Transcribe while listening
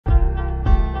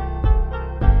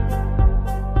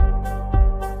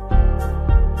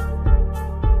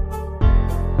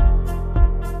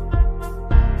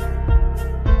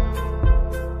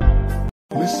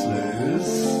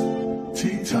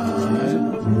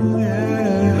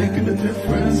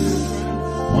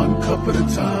cup at a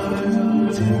time.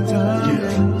 Tea time.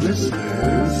 Yeah, Miss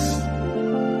Liz.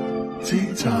 Tea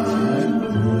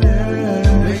time.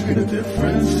 Yeah, making a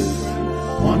difference.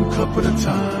 One cup at a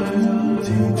time.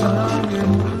 Tea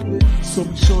time. So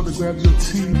be sure to grab your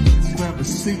tea, grab a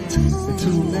seat, and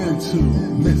tune in to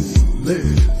Miss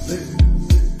Liz.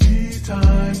 Tea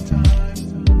time.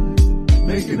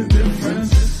 Making a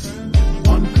difference.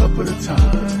 One cup at a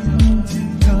time.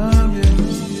 Tea time. Yeah.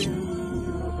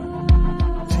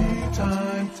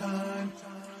 Time.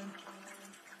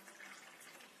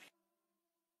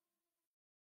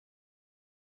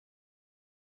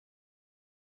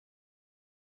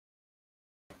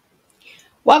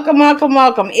 Welcome, welcome,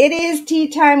 welcome. It is Tea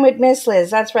Time with Miss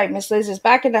Liz. That's right, Miss Liz is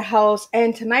back in the house.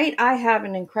 And tonight I have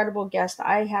an incredible guest.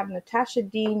 I have Natasha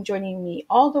Deen joining me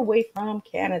all the way from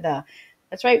Canada.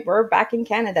 That's right, we're back in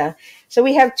Canada. So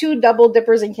we have two double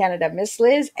dippers in Canada, Miss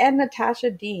Liz and Natasha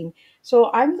Deen.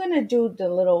 So I'm going to do the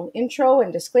little intro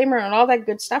and disclaimer and all that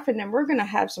good stuff. And then we're going to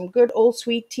have some good old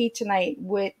sweet tea tonight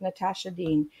with Natasha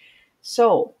Deen.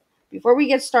 So before we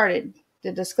get started,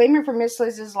 the disclaimer for Miss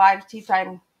Liz's live Tea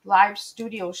Time live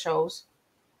studio shows.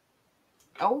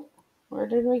 Oh, where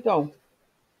did we go?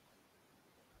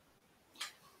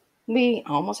 We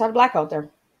almost had a blackout there.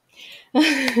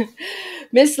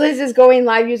 Miss Liz is going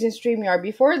live using StreamYard.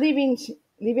 Before leaving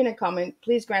a comment,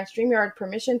 please grant StreamYard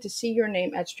permission to see your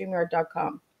name at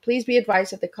StreamYard.com. Please be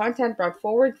advised that the content brought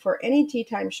forward for any Tea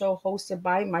Time show hosted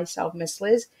by myself, Miss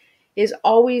Liz, is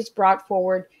always brought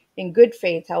forward in good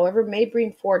faith, however, may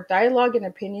bring forth dialogue and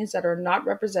opinions that are not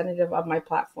representative of my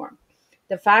platform.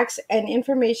 The facts and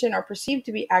information are perceived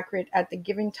to be accurate at the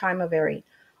given time of airing.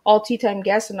 All Tea Time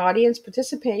guests and audience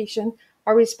participation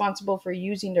are responsible for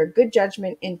using their good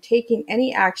judgment in taking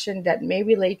any action that may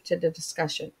relate to the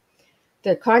discussion.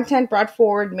 The content brought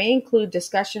forward may include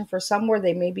discussion for some where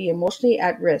they may be emotionally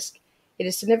at risk. It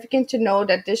is significant to know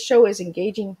that this show is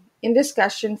engaging in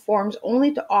discussion forms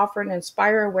only to offer and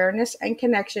inspire awareness and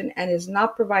connection and is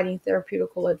not providing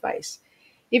therapeutical advice.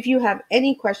 If you have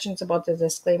any questions about the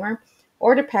disclaimer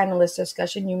or the panelist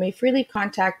discussion, you may freely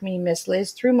contact me, Miss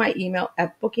Liz, through my email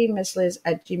at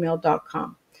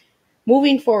bookingmissliz@gmail.com.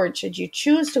 Moving forward, should you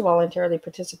choose to voluntarily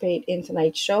participate in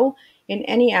tonight's show in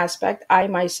any aspect, I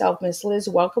myself, Miss Liz,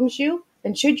 welcomes you.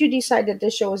 And should you decide that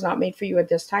this show is not made for you at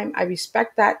this time, I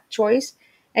respect that choice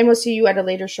and we'll see you at a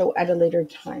later show at a later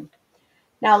time.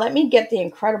 Now, let me get the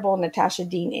incredible Natasha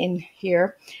Deen in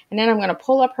here, and then I'm going to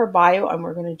pull up her bio, and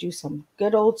we're going to do some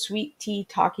good old sweet tea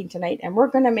talking tonight, and we're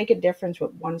going to make a difference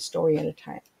with one story at a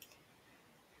time.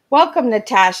 Welcome,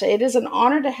 Natasha. It is an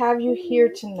honor to have you here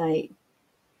tonight.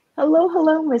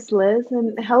 Hello, Miss Liz,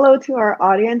 and hello to our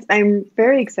audience. I'm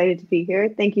very excited to be here.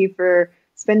 Thank you for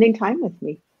spending time with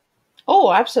me.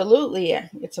 Oh, absolutely.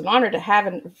 It's an honor to have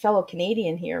a fellow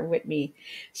Canadian here with me.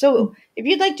 So if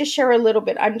you'd like to share a little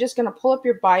bit, I'm just going to pull up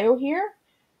your bio here.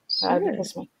 Sure.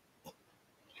 Because I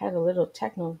had a little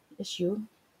technical issue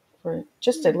for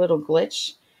just a little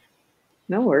glitch.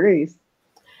 No worries.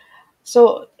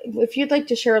 So if you'd like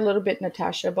to share a little bit,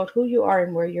 Natasha, about who you are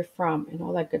and where you're from and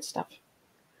all that good stuff.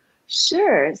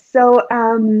 Sure. So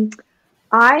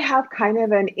I have kind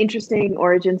of an interesting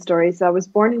origin story. So I was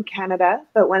born in Canada,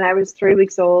 but when I was 3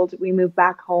 weeks old, we moved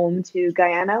back home to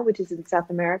Guyana, which is in South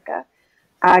America.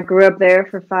 I grew up there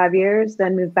for 5 years,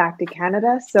 then moved back to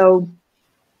Canada. So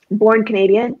born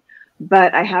Canadian,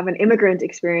 but I have an immigrant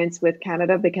experience with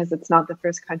Canada because it's not the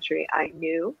first country I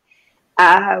knew.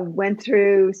 Went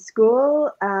through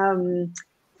school,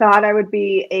 thought I would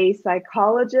be a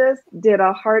psychologist, did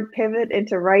a hard pivot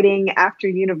into writing after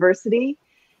university.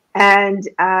 And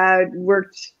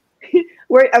worked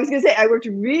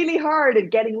really hard at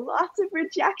getting lots of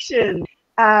rejection.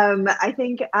 I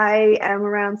think I am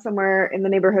around somewhere in the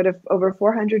neighborhood of over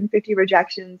 450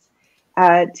 rejections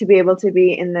to be able to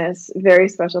be in this very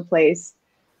special place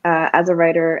as a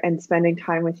writer and spending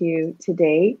time with you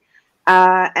today.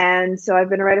 And so I've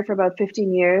been a writer for about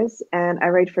 15 years, and I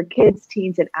write for kids,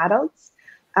 teens, and adults.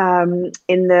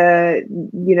 In the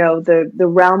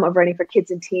realm of writing for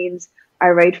kids and teens, I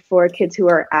write for kids who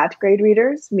are at grade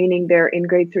readers, meaning they're in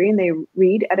grade 3 and they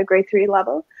read at a grade 3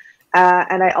 level.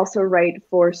 And I also write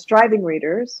for striving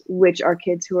readers, which are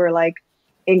kids who are like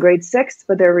in grade 6,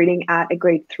 but they're reading at a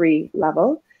grade 3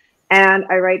 level. And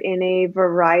I write in a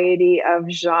variety of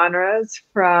genres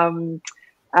from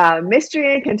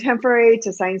mystery and contemporary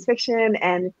to science fiction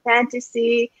and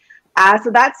fantasy.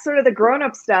 So that's sort of the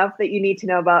grown-up stuff that you need to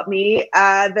know about me.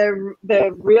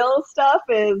 The real stuff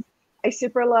is I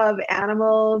super love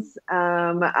animals.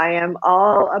 I am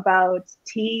all about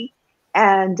tea,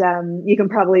 and you can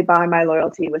probably buy my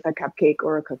loyalty with a cupcake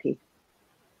or a cookie.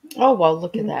 Oh, well,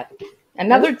 look at that.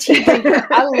 Another tea drinker.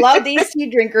 I love these tea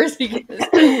drinkers because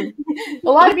a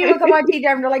lot of people come on tea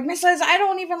time and they're like, Miss Liz, I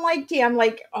don't even like tea. I'm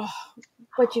like, oh,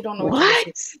 but you don't know what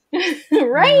you're missing.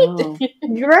 Right?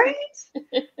 No. Right?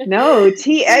 No,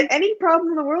 tea, any problem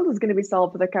in the world is going to be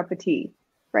solved with a cup of tea,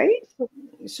 right?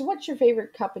 So what's your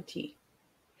favorite cup of tea?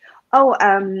 Oh,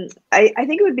 I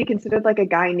think it would be considered like a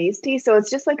Guyanese tea. So it's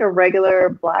just like a regular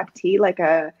black tea, like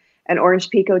an orange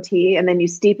pekoe tea, and then you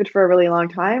steep it for a really long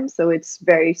time, so it's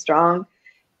very strong.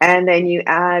 And then you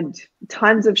add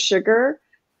tons of sugar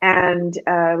and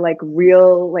like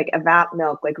real like evap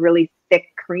milk, like really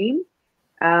thick cream.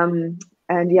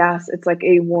 And yes, it's like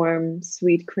a warm,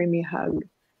 sweet, creamy hug.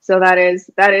 So that is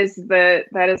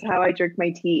how I drink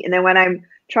my tea. And then when I'm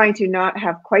trying to not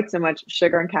have quite so much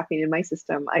sugar and caffeine in my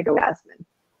system, I go jasmine.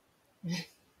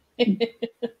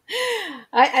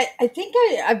 I think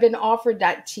I've been offered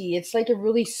that tea. It's like a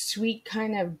really sweet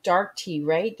kind of dark tea,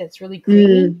 right? That's really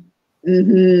creamy.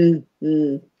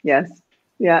 Yes.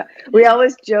 Yeah. We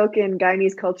always joke in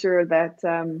Guyanese culture that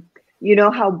you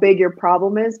know how big your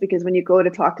problem is, because when you go to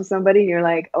talk to somebody and you're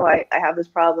like, oh, I have this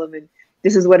problem and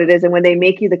this is what it is. And when they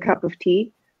make you the cup of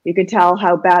tea, you can tell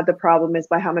how bad the problem is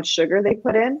by how much sugar they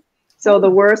put in. So the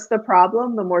worse the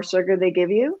problem, the more sugar they give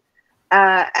you.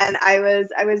 And I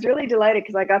was really delighted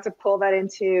because I got to pull that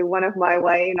into one of my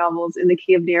YA novels, In the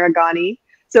Key of Niragani.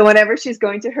 So whenever she's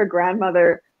going to her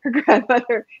grandmother,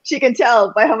 she can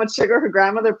tell by how much sugar her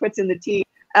grandmother puts in the tea,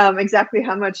 exactly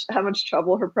how much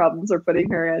trouble her problems are putting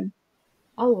her in.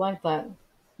 I like that.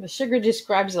 The sugar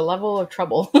describes the level of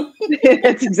trouble.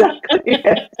 That's exactly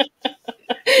it.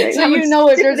 Right? So you know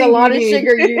if there's a lot of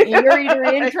sugar, you're either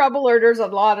in trouble or there's a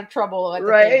lot of trouble at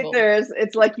the table.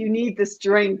 It's like you need the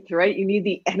strength, right? You need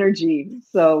the energy.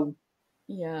 So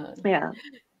yeah.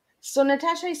 So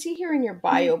Natasha, I see here in your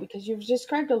bio, because you've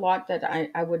described a lot that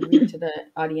I would read to the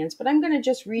audience, but I'm going to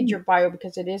just read your bio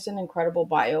because it is an incredible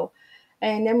bio.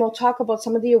 And then we'll talk about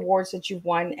some of the awards that you've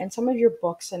won and some of your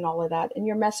books and all of that and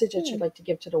your message that you'd like to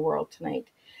give to the world tonight.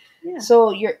 Yeah.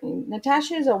 So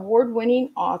Natasha is an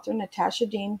award-winning author. Natasha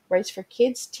Deen writes for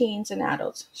kids, teens, and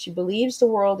adults. She believes the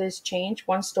world is changed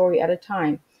one story at a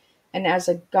time. And as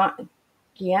a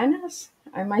Guyanese?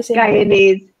 Am I saying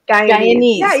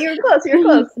Guyanese. Yeah, you're close.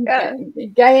 Yeah.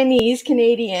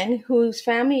 Guyanese-Canadian whose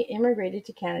family immigrated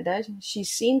to Canada. She's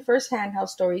seen firsthand how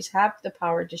stories have the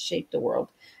power to shape the world.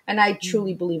 And I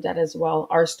truly believe that as well.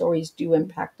 Our stories do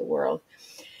impact the world.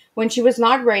 When she was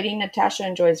not writing, Natasha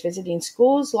enjoys visiting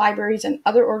schools, libraries, and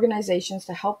other organizations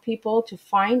to help people to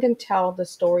find and tell the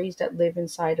stories that live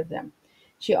inside of them.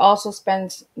 She also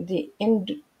spends the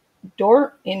inordinate.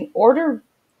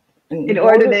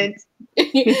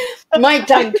 My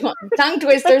tongue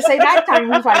twister. Say that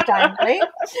 5 times, right?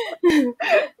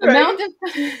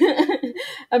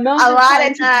 A lot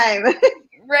of time.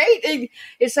 Right?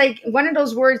 It's like one of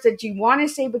those words that you want to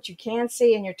say, but you can't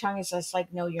say, and your tongue is just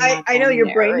like, no, you're not. I know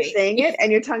your brain's saying it,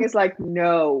 and your tongue is like,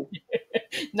 no.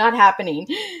 Not happening.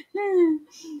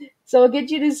 So I'll get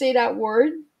you to say that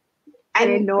word. An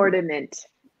inordinate.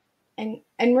 And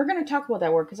we're going to talk about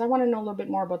that word because I want to know a little bit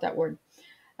more about that word.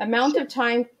 Amount of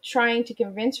time trying to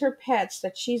convince her pets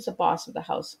that she's the boss of the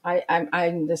house.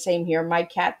 I'm the same here. My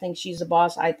cat thinks she's the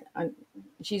boss.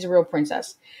 She's a real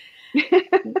princess.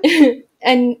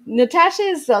 And Natasha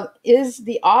is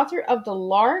the author of the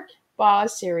Lark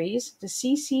Boz series, the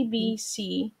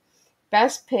CCBC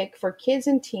Best Pick for Kids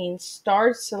and Teens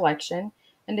Stars Selection,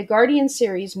 and the Guardian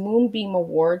series Moonbeam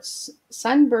Awards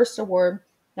Sunburst Award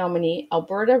nominee,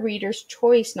 Alberta Reader's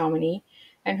Choice nominee,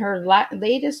 and her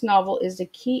latest novel is The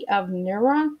Key of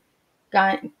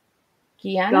Niragani.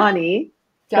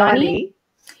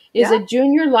 Is a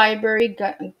junior library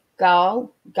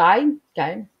guide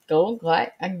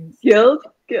Guild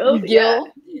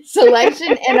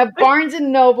selection and a Barnes &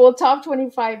 Noble Top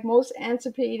 25 Most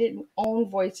Anticipated Own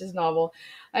Voices novel.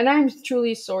 And I'm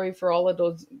truly sorry for all of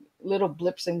those little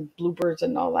blips and bloopers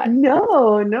and all that.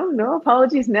 No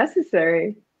apologies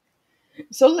necessary.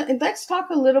 So let's talk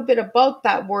a little bit about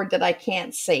that word that I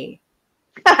can't say.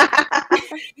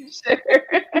 Sure.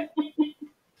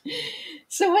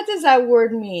 So what does that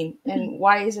word mean and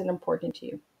why is it important to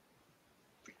you?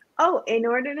 Oh,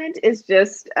 inordinate is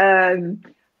just,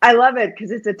 I love it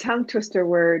because it's a tongue twister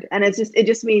word and it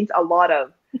just means a lot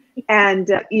of,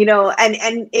 and,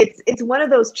 and it's one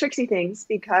of those tricksy things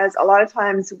because a lot of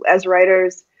times as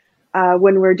writers,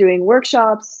 when we're doing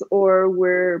workshops or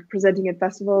we're presenting at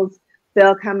festivals,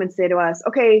 they'll come and say to us,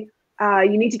 okay,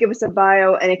 you need to give us a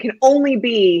bio and it can only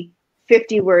be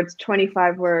 50 words,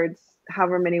 25 words,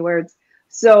 however many words.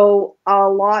 So a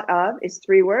lot of is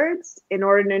 3 words.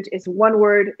 Inordinate is 1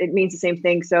 word. It means the same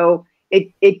thing. So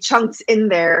it chunks in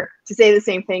there to say the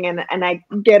same thing, and I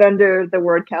get under the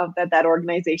word count that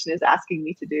organization is asking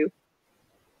me to do.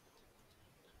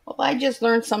 Well, I just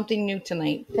learned something new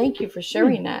tonight. Thank you for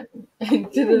sharing that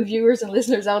to the viewers and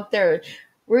listeners out there.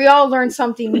 We all learned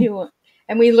something new,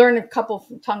 and we learned a couple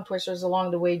tongue twisters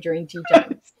along the way during tea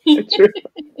time. True.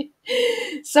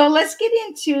 So let's get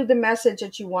into the message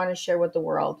that you want to share with the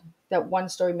world, that one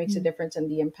story makes a difference and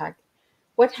the impact.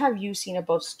 What have you seen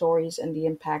about stories and the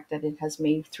impact that it has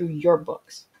made through your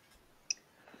books?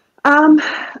 Well,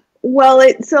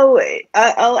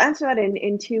 I'll answer that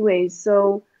in two ways.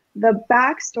 So the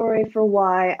backstory for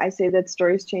why I say that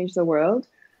stories change the world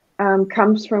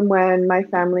comes from when my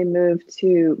family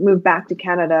moved back to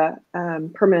Canada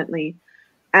permanently.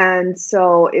 And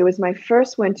so it was my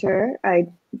first winter. I,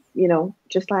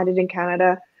 just landed in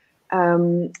Canada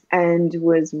and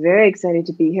was very excited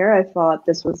to be here. I thought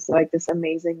this was like this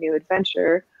amazing new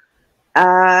adventure.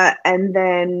 And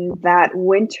then that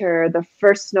winter, the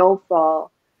first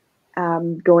snowfall,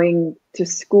 going to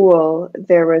school,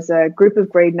 there was a group of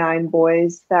grade 9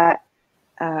 boys that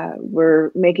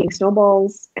were making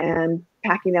snowballs and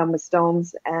packing them with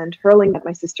stones and hurling at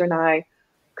my sister and I,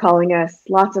 calling us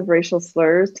lots of racial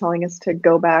slurs, telling us to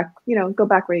go back, go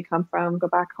back where you come from, go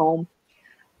back home.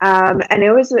 And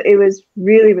it was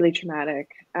really, really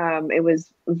traumatic. It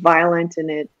was violent,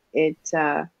 and it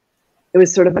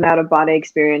was sort of an out-of-body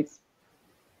experience,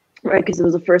 right? Because it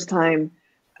was the first time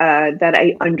that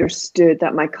I understood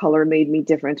that my color made me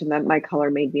different, and that my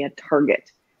color made me a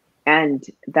target, and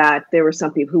that there were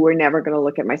some people who were never going to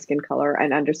look at my skin color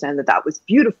and understand that that was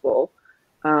beautiful.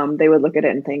 They would look at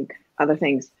it and think other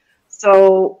things.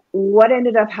 So what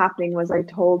ended up happening was I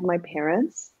told my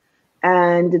parents,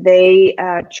 and they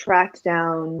tracked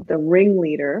down the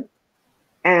ringleader,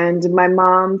 and my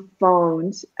mom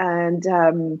phoned,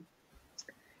 and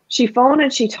she phoned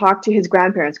and she talked to his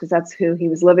grandparents, because that's who he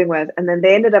was living with. And then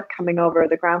they ended up coming over,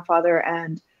 the grandfather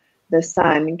and the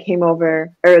son came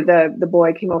over, or the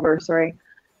boy came over, sorry.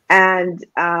 And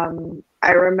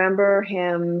I remember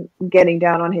him getting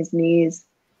down on his knees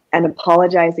and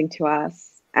apologizing to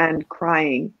us and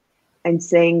crying and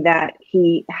saying that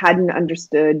he hadn't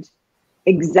understood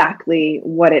exactly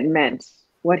what it meant,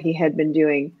 what he had been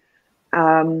doing.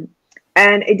 And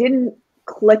it didn't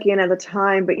click in at the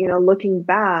time, but looking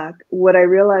back, what I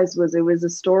realized was it was a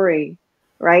story,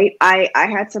 right? I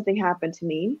had something happen to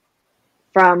me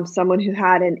from someone who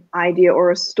had an idea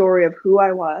or a story of who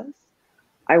I was.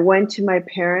 I went to my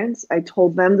parents, I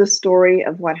told them the story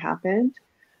of what happened.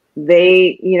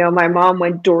 They, my mom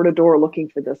went door to door looking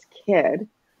for this kid,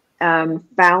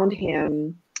 found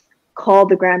him, called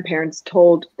the grandparents,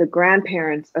 told the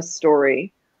grandparents a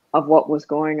story of what was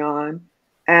going on.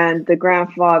 And the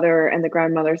grandfather and the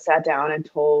grandmother sat down and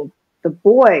told the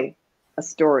boy a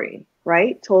story,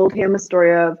 right? Told him a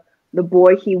story of the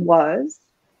boy he was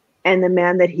and the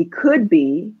man that he could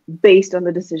be based on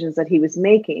the decisions that he was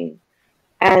making.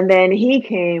 And then he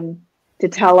came to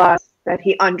tell us that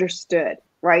he understood,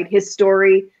 right? His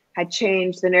story had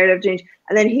changed, the narrative changed.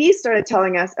 And then he started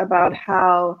telling us about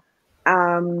how,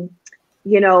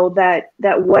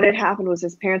 that what had happened was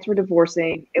his parents were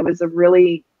divorcing. It was a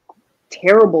really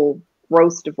terrible,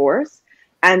 gross divorce,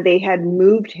 and they had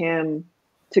moved him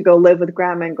to go live with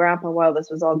grandma and grandpa while this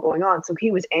was all going on. So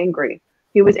he was angry.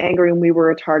 He was angry, and we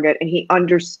were a target, and he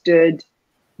understood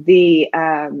the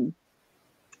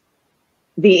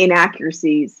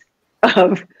inaccuracies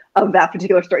of that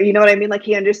particular story. You know what I mean? Like,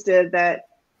 he understood that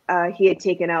he had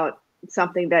taken out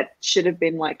something that should have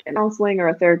been like a counseling or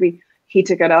a therapy. He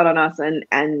took it out on us,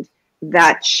 and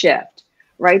that shift.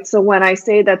 Right. So when I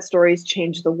say that stories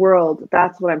change the world,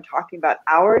 that's what I'm talking about.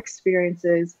 Our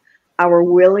experiences, our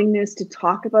willingness to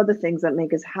talk about the things that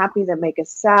make us happy, that make us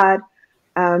sad.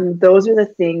 Those are the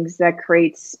things that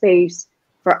create space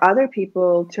for other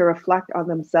people to reflect on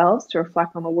themselves, to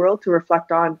reflect on the world, to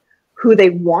reflect on who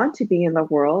they want to be in the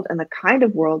world and the kind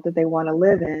of world that they want to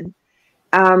live in.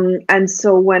 And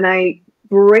so when I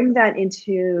bring that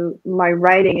into my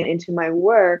writing and into my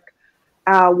work,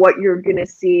 what you're going to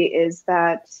see is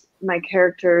that my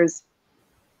characters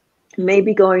may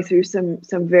be going through some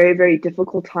very, very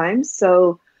difficult times.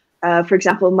 So, for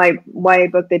example, my YA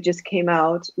book that just came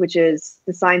out, which is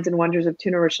The Signs and Wonders of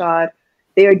Tuna Rashad,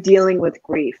 they are dealing with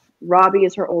grief. Robbie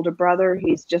is her older brother.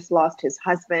 He's just lost his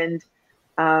husband,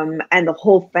 and the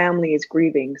whole family is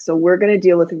grieving. So we're going to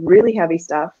deal with really heavy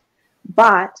stuff,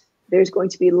 but there's going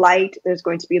to be light, there's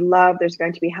going to be love, there's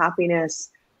going to be happiness.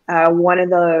 One of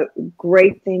the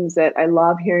great things that I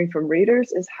love hearing from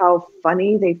readers is how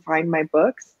funny they find my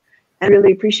books. And I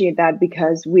really appreciate that,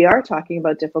 because we are talking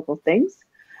about difficult things.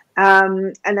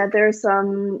 And that there's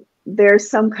some there's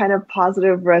some kind of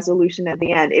positive resolution at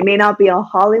the end. It may not be a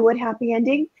Hollywood happy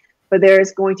ending, but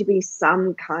there's going to be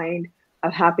some kind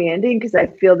of happy ending, because I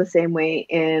feel the same way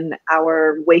in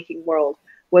our waking world.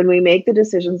 When we make the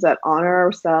decisions that honor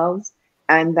ourselves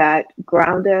and that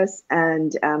ground us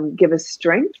and give us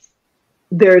strength,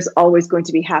 there's always going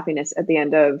to be happiness at the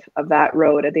end of that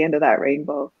road, at the end of that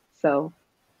rainbow. So,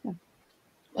 yeah.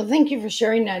 Well, thank you for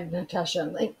sharing that,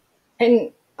 Natasha.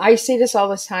 And I say this all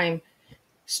the time.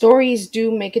 Stories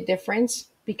do make a difference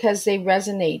because they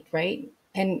resonate, right?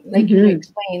 And like you Mm-hmm.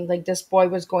 explained, like this boy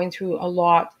was going through a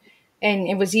lot, and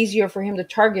it was easier for him to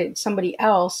target somebody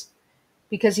else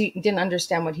because he didn't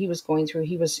understand what he was going through.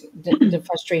 He was the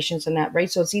frustrations and that,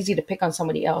 right? So it's easy to pick on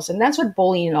somebody else, and that's what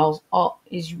bullying all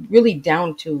is really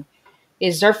down to.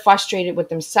 Is they're frustrated with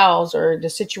themselves or the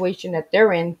situation that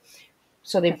they're in,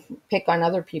 so they pick on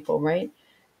other people, right?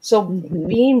 So Mm-hmm.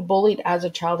 being bullied as a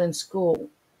child in school,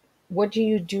 what do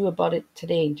you do about it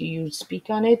today? Do you speak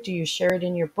on it? Do you share it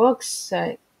in your books?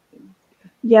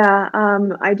 Yeah,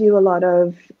 I do a lot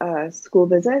of school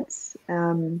visits,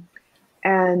 and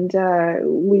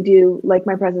we do, like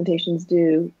my presentations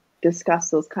do, discuss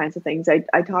those kinds of things.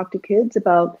 I talk to kids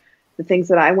about the things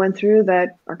that I went through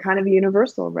that are kind of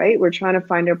universal, right? We're trying to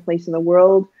find our place in the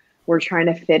world. We're trying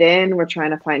to fit in. We're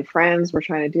trying to find friends. We're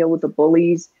trying to deal with the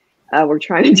bullies. We're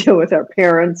trying to deal with our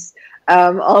parents.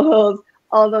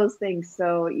 All those things.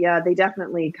 So yeah, they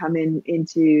definitely come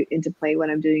into play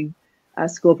when I'm doing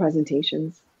school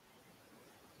presentations.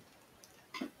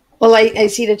 Well, I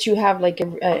see that you have like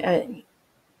a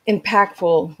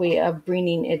impactful way of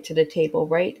bringing it to the table,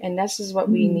 right? And this is what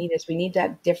we Mhm. need is we need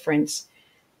that difference.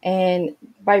 And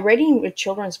by writing with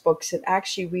children's books, it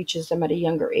actually reaches them at a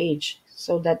younger age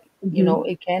so that, Mhm.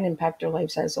 it can impact their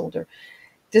lives as older.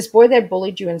 This boy that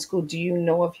bullied you in school, do you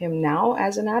know of him now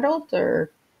as an adult or?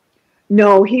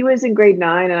 No, he was in grade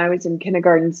 9 and I was in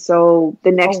kindergarten. So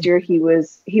the next Oh, year he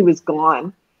was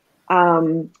gone.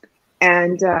 Um,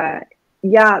 and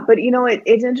yeah, but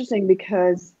it's interesting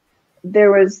because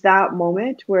there was that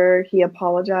moment where he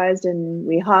apologized and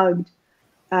we hugged.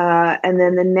 And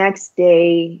then the next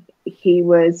day he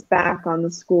was back on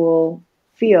the school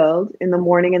field in the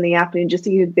morning and the afternoon, just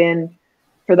as he had been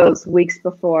for those weeks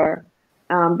before.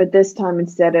 But this time,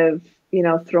 instead of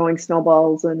throwing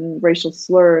snowballs and racial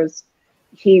slurs,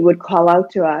 he would call out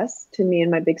to us, to me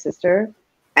and my big sister,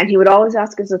 and he would always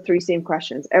ask us the three same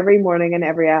questions every morning and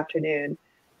every afternoon.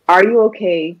 Are you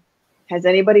okay? Has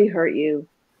anybody hurt you?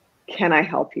 Can I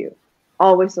help you?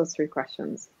 Always those three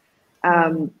questions. wow.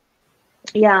 Um,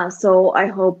 yeah, so I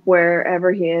hope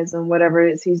wherever he is and whatever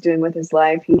it is he's doing with his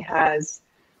life, he has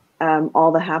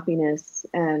all the happiness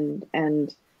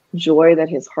and joy that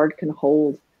his heart can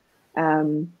hold.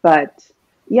 But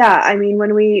yeah, I mean,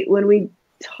 when we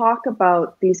talk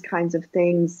about these kinds of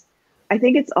things, I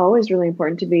think it's always really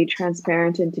important to be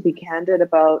transparent and to be candid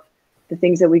about the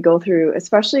things that we go through,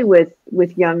 especially with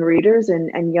young readers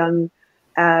and young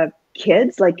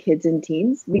kids, like kids and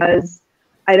teens, because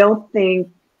I don't think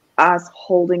us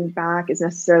holding back is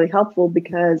necessarily helpful,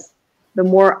 because the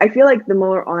more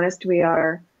honest we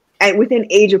are, and within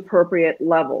age appropriate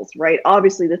levels, right?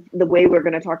 Obviously, the way we're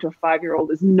going to talk to a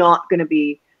 5-year-old is not going to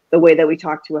be the way that we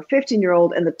talk to a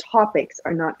 15-year-old, and the topics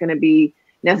are not going to be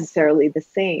necessarily the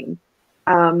same.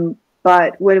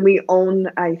 But when we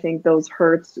own, I think, those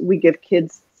hurts, we give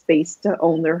kids space to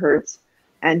own their hurts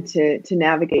and to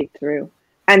navigate through.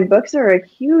 And books are a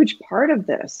huge part of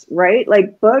this, right?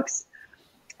 Like books,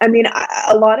 I mean,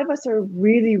 a lot of us are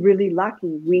really, really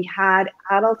lucky. We had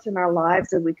adults in our lives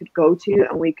that we could go to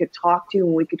and we could talk to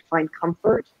and we could find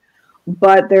comfort.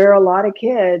 But there are a lot of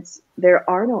kids, there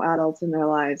are no adults in their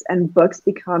lives, and books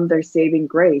become their saving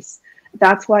grace.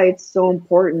 That's why it's so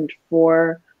important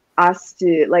for us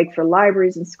to, like, for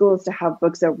libraries and schools to have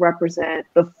books that represent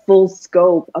the full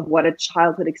scope of what a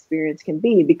childhood experience can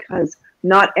be, because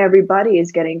not everybody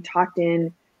is getting tucked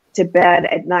in to bed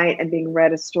at night and being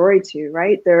read a story to,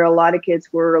 right? There are a lot of kids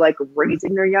who are like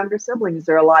raising their younger siblings.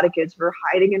 There are a lot of kids who are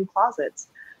hiding in closets.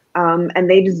 And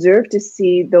they deserve to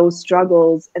see those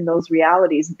struggles and those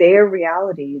realities, their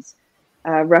realities,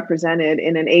 represented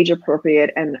in an age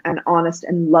appropriate and honest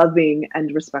and loving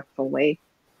and respectful way.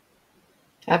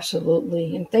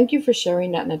 Absolutely. And thank you for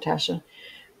sharing that, Natasha.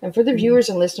 And for the Mm. viewers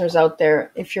and listeners out there,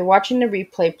 if you're watching the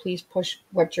replay, please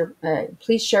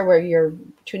please share where you're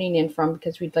tuning in from,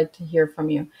 because we'd like to hear from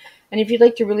you. And if you'd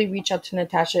like to really reach out to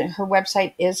Natasha, her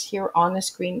website is here on the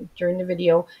screen during the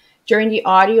video. During the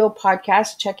audio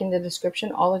podcast, check in the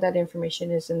description. All of that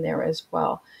information is in there as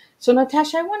well. So,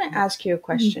 Natasha, I want to ask you a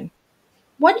question.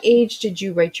 What age did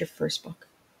you write your first book?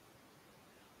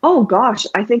 Oh gosh,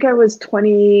 I think I was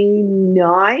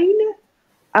 29.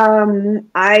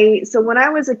 So when I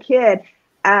was a kid,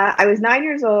 I was 9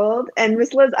 years old, and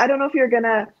Miss Liz, I don't know if you're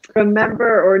gonna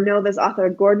remember or know this author,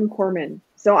 Gordon Corman.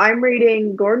 So I'm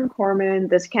reading Gordon Corman,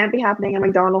 This Can't Be Happening in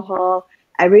McDonald Hall.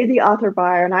 I read the author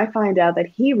bio, and I find out that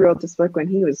he wrote this book when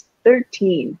he was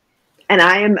 13. And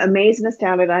I am amazed and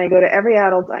astounded. And I go to every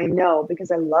adult I know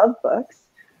because I love books.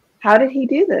 How did he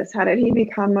do this? How did he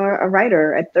become a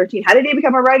writer at 13? How did he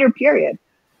become a writer, period?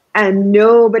 And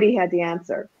nobody had the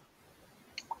answer.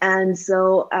 And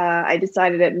so I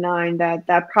decided at 9 that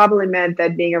that probably meant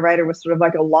that being a writer was sort of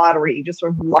like a lottery. You just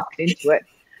sort of lucked into it.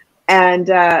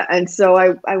 And so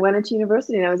I went into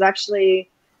university, and I was actually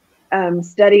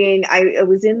studying. I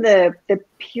was in the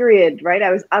period, right?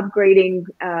 I was upgrading.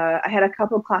 I had a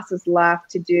couple of classes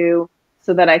left to do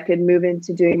so that I could move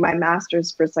into doing my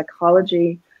master's for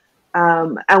psychology.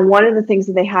 And one of the things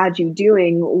that they had you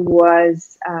doing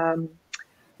was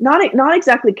not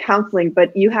exactly counseling,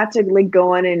 but you had to like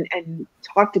go on and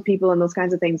talk to people and those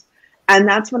kinds of things. And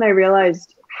that's when I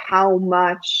realized how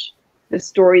much the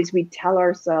stories we tell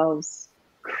ourselves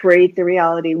create the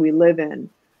reality we live in.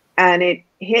 And it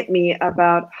hit me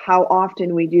about how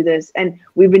often we do this. And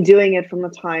we've been doing it from the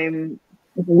time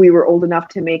we were old enough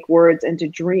to make words and to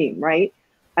dream, right?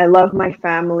 I love my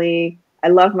family. I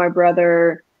love my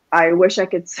brother. I wish I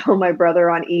could sell my brother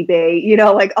on eBay,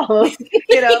 like all those,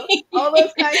 all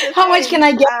those kinds of How much can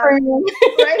I get for him?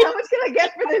 Right? How much can I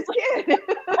get for this kid?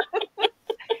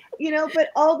 But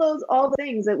all the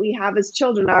things that we have as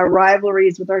children, our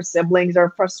rivalries with our siblings,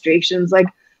 our frustrations,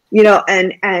 and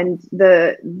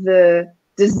the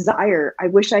desire. I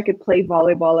wish I could play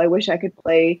volleyball. I wish I could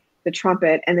play the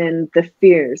trumpet. And then the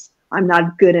fears. I'm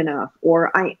not good enough,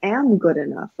 or I am good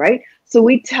enough, right? So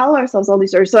we tell ourselves all these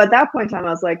stories. So at that point in time,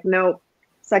 I was like, no,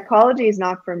 psychology is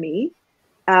not for me.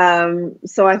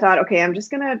 So I thought, okay, I'm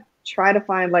just going to try to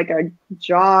find like a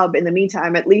job in the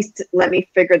meantime. At least let me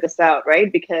figure this out, right?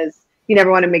 Because you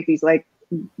never want to make these like,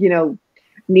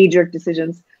 knee-jerk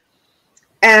decisions.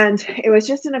 And it was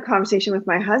just in a conversation with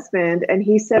my husband, and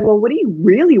he said, well, what do you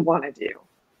really want to do?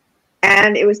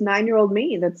 And it was 9-year-old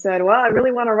me that said, well, I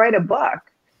really want to write a book.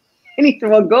 And he said,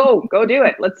 well, go do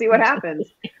it. Let's see what happens.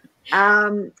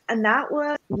 And that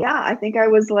was, I think I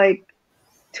was like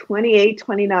 28,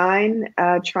 29,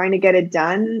 trying to get it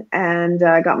done. And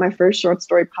I got my first short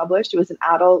story published. It was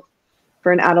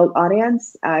for an adult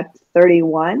audience at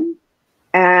 31.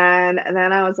 And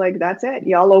then I was like, that's it.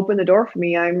 Y'all open the door for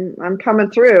me. I'm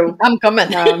coming through. I'm coming.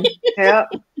 Yeah.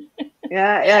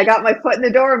 I got my foot in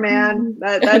the door, man.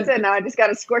 That's it. Now I just got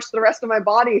to squish the rest of my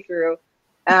body through.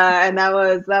 And that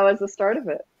was the start of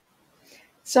it.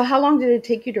 So how long did it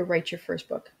take you to write your first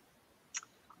book?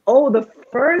 Oh, the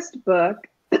first book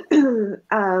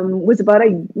was about I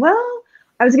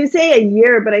was going to say a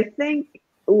year, but I think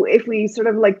if we sort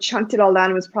of like chunked it all down,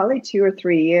 it was probably 2 or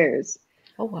 3 years.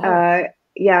 Oh, wow.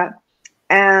 Yeah.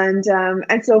 And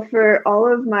so for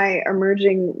all of my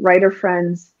emerging writer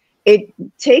friends,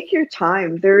 take your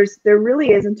time. There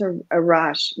really isn't a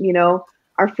rush,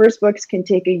 Our first books can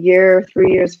take a year,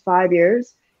 3 years, 5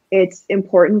 years. It's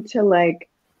important to like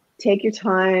take your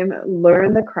time,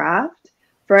 learn the craft.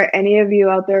 For any of you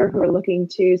out there who are looking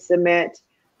to submit,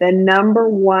 the number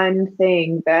one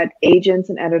thing that agents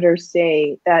and editors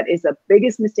say that is the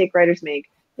biggest mistake writers make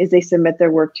is they submit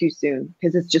their work too soon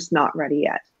because it's just not ready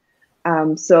yet.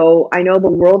 So I know the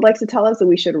world likes to tell us that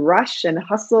we should rush and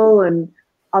hustle and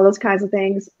all those kinds of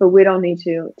things, but we don't need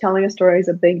to. Telling a story is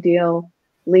a big deal.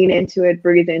 Lean into it,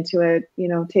 breathe into it,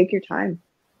 take your time.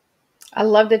 I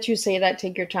love that you say that,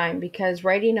 take your time, because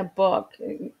writing a book,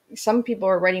 some people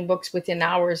are writing books within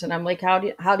hours, and I'm like, how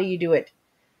do you do it?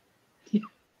 Yeah.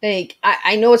 Like,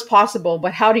 I know it's possible,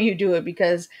 but how do you do it?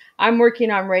 Because I'm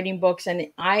working on writing books, and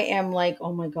I am like,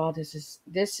 oh my God, this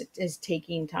is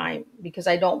taking time because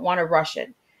I don't want to rush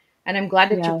it. And I'm glad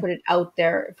that you put it out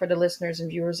there for the listeners and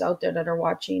viewers out there that are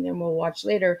watching and will watch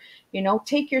later.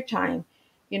 Take your time.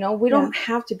 We don't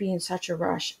have to be in such a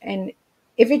rush. And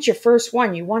if it's your first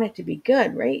one, you want it to be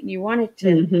good, right? You want it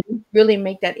to really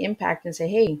make that impact and say,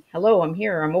 hey, hello, I'm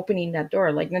here. I'm opening that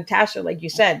door. Like Natasha, like you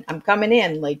said, I'm coming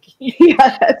in. Like,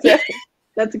 yeah, that's it.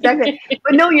 That's exactly it.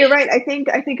 But no, you're right. I think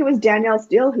it was Danielle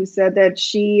Steele who said that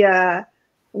she,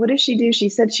 what does she do? She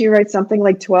said she writes something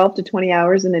like 12 to 20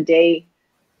 hours in a day.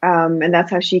 And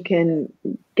that's how she can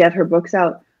get her books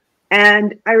out.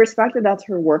 And I respect that that's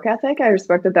her work ethic. I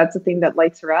respect that that's the thing that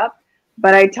lights her up.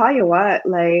 But I tell you what,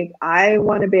 like, I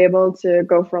want to be able to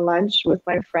go for lunch with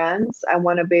my friends. I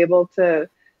want to be able to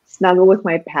snuggle with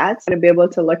my pets and be able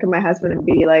to look at my husband and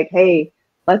be like, hey,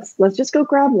 let's just go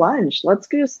grab lunch. Let's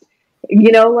just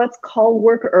let's call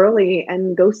work early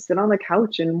and go sit on the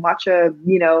couch and watch a,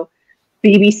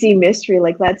 BBC mystery.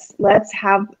 Like let's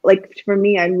have, like, for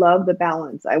me, I love the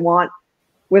balance. I love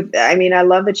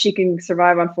that she can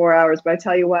survive on 4 hours, but I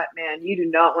tell you what, man, you do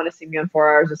not want to see me on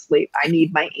 4 hours of sleep. I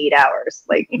need my 8 hours,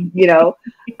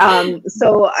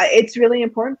 it's really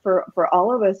important for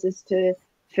all of us is to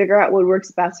figure out what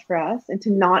works best for us and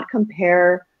to not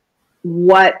compare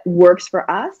what works for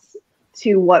us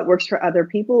to what works for other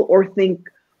people, or think,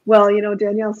 well,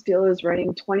 Danielle Steele is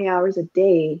running 20 hours a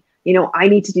day. I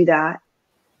need to do that.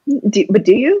 But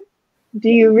do you? Do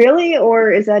you really?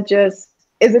 Or is it just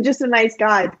a nice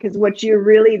guide? Because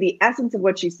the essence of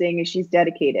what she's saying is she's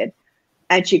dedicated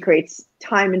and she creates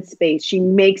time and space. She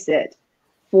makes it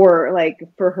for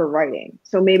her writing.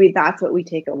 So maybe that's what we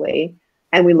take away,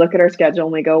 and we look at our schedule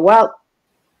and we go, well,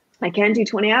 I can't do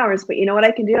 20 hours, but you know what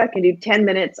I can do? I can do 10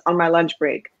 minutes on my lunch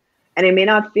break. And it may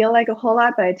not feel like a whole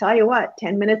lot, but I tell you what,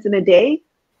 10 minutes in a day,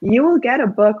 you will get a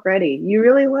book ready. You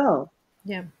really will.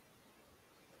 Yeah.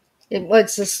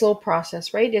 It's a slow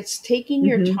process, right? It's taking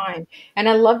your time. And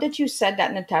I love that you said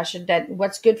that, Natasha, that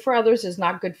what's good for others is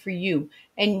not good for you.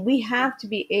 And we have to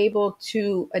be able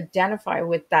to identify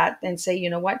with that and say, you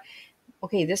know what?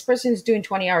 Okay, this person is doing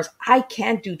 20 hours. I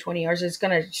can't do 20 hours. It's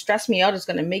going to stress me out. It's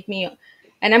going to make me,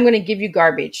 and I'm going to give you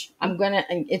garbage.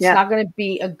 It's not going to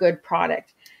be a good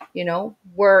product.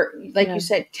 Where, like you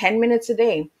said, 10 minutes a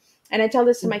day. And I tell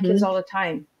this to my kids all the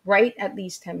time, write at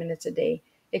least 10 minutes a day.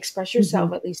 Express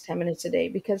yourself at least 10 minutes a day,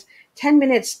 because 10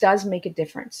 minutes does make a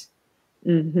difference.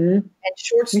 And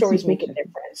short stories make a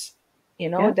difference.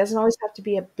 It doesn't always have to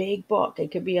be a big book.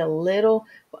 It could be a little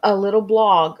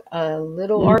blog, a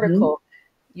little article.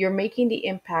 You're making the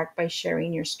impact by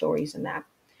sharing your stories in that.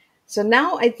 So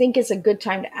now I think it's a good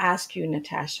time to ask you,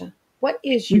 Natasha, what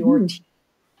is your tea?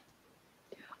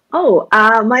 Oh,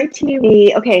 my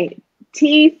tea. Okay.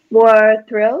 T for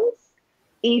thrills,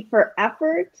 E for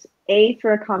effort, A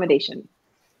for accommodation.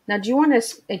 Now, do you want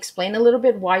to explain a little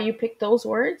bit why you picked those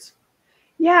words?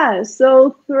 Yeah,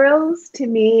 so thrills to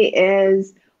me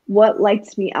is what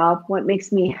lights me up, what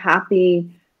makes me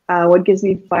happy, what gives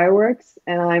me fireworks,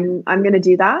 and I'm going to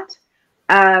do that.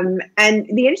 And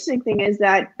the interesting thing is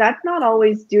that that's not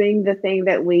always doing the thing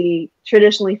that we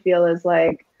traditionally feel is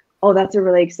like, oh, that's a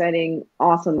really exciting,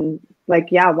 awesome,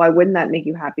 why wouldn't that make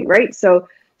you happy, right? So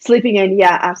sleeping in,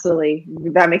 yeah, absolutely.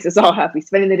 That makes us all happy.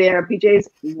 Spending the day in our PJs,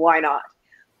 why not?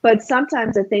 But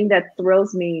sometimes the thing that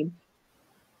thrills me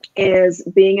is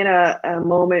being in a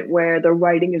moment where the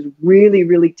writing is really,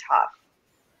 really tough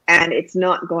and it's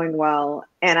not going well.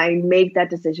 And I make that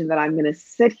decision that I'm going to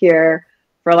sit here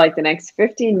for the next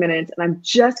 15 minutes and I'm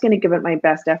just going to give it my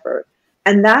best effort.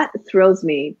 And that thrills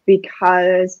me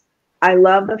because I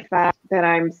love the fact that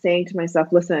I'm saying to myself,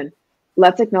 listen,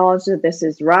 let's acknowledge that this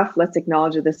is rough. Let's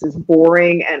acknowledge that this is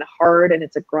boring and hard and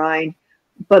it's a grind.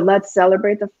 But let's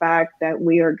celebrate the fact that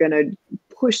we are going to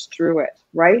push through it,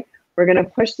 right? We're going to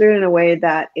push through it in a way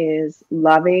that is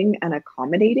loving and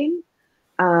accommodating.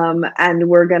 And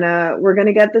we're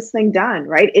gonna get this thing done,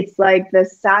 right? It's like the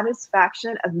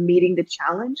satisfaction of meeting the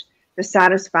challenge, the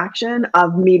satisfaction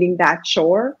of meeting that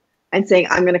chore and saying,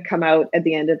 I'm going to come out at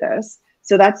the end of this.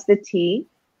 So that's the T.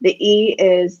 The E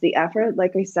is the effort.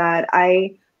 Like I said,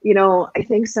 I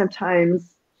think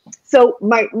sometimes, so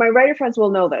my writer friends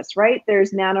will know this, right?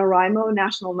 There's NaNoWriMo,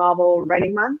 National Novel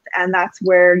Writing Month, and that's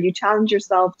where you challenge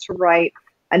yourself to write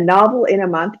a novel in a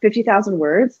month, 50,000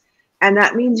 words. And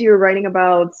that means you're writing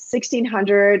about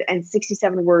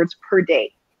 1,667 words per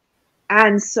day.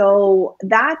 And so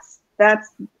that's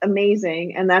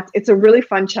amazing. And it's a really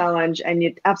fun challenge, and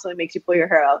it absolutely makes you pull your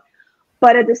hair out.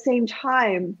 But at the same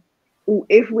time,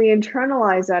 if we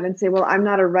internalize that and say, well, I'm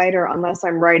not a writer unless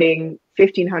I'm writing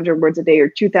 1,500 words a day or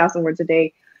 2,000 words a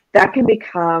day, that can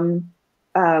become,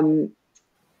 I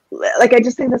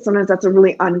just think that sometimes that's a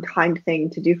really unkind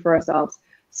thing to do for ourselves.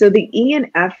 So the E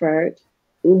in effort,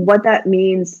 what that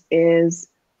means is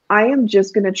I am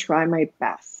just going to try my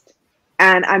best.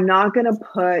 And I'm not going to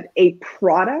put a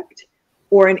product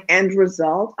or an end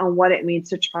result on what it means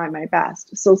to try my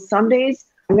best. So some days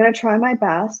I'm going to try my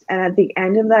best, and at the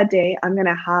end of that day, I'm going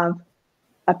to have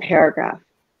a paragraph.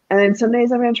 And then some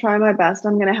days I'm going to try my best,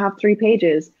 I'm going to have 3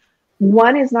 pages.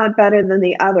 One is not better than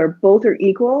the other. Both are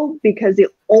equal, because the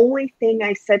only thing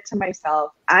I said to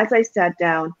myself as I sat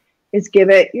down is give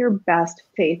it your best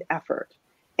faith effort.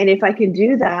 And if I can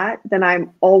do that, then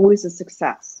I'm always a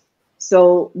success.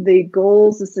 So the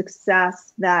goals, the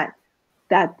success, that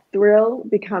thrill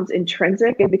becomes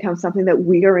intrinsic. It becomes something that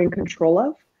we are in control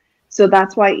of. So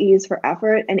that's why E is for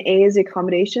effort, and A is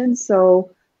accommodation.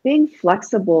 So being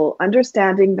flexible,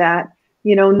 understanding that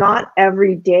not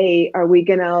every day are we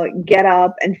gonna get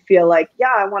up and feel like,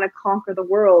 yeah, I want to conquer the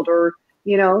world, or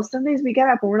some days we get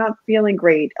up and we're not feeling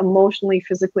great emotionally,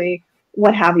 physically,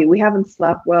 what have you. We haven't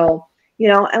slept well,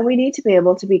 and we need to be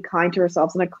able to be kind to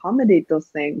ourselves and accommodate those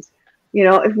things.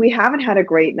 If we haven't had a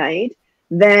great night,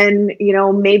 then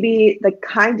maybe the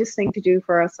kindest thing to do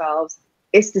for ourselves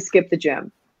is to skip the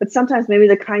gym. But sometimes maybe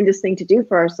the kindest thing to do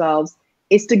for ourselves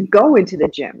is to go into the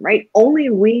gym, right? Only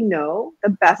we know the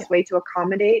best way to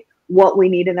accommodate what we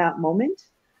need in that moment.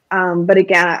 But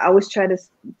again, I always try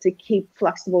to keep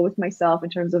flexible with myself in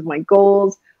terms of my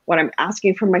goals, what I'm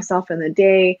asking for myself in the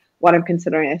day, what I'm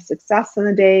considering a success in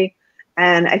the day.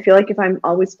 And I feel like if I'm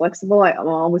always flexible, I'm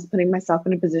always putting myself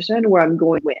in a position where I'm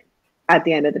going to win at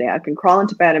the end of the day. I can crawl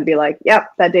into bed and be like,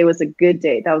 yep, that day was a good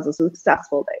day. That was a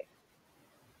successful day.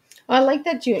 I like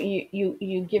that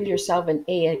you give yourself an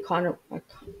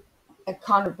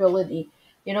accountability,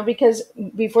 because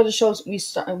before the shows we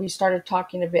started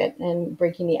talking a bit and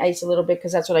breaking the ice a little bit,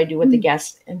 because that's what I do with the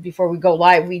guests. And before we go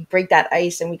live, we break that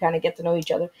ice and we kind of get to know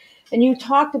each other. And you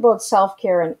talked about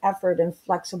self-care and effort and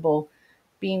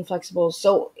being flexible.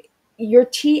 So your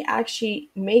tea actually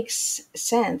makes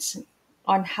sense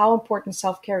on how important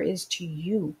self-care is to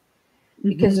you,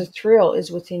 because the thrill is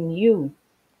within you.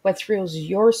 What thrills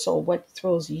your soul, what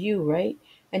thrills you, right?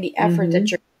 And the effort that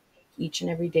you're each and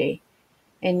every day.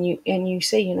 And you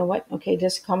say, you know what? Okay,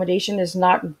 this accommodation is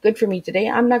not good for me today.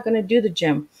 I'm not going to do the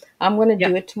gym. I'm going to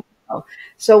do it tomorrow.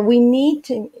 So we need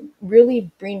to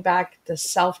really bring back the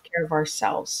self-care of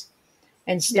ourselves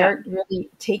and start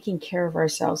really taking care of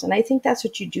ourselves. And I think that's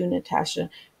what you do, Natasha,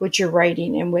 with your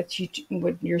writing and with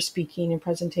your speaking and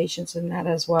presentations and that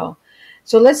as well.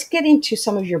 So let's get into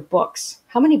some of your books.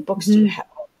 How many books do you have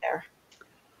out there?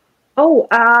 Oh,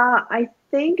 I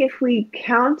think if we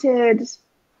counted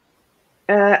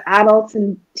adults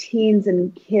and teens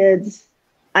and kids,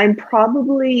 I'm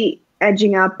probably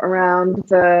edging up around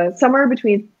somewhere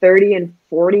between 30 and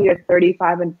 40, or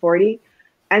 35 and 40.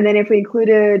 And then if we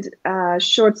included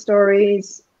short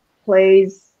stories,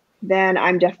 plays, then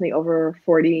I'm definitely over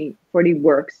 40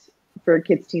 works for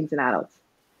kids, teens, and adults.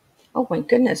 Oh my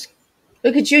goodness.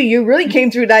 Look at you. You really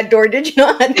came through that door, did you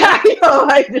not? I know,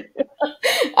 I did.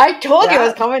 I told you I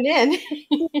was coming in.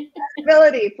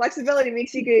 Flexibility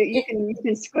makes you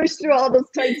can squish through all those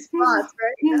tight spots,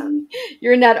 right?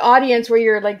 You're in that audience where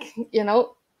you're like, I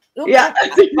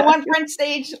want front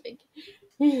stage.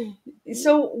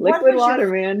 So liquid water,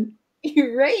 man.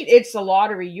 You're right. It's a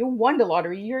lottery. You won the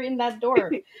lottery. You're in that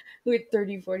door with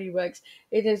 30, 40 bucks.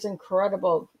 It is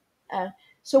incredible.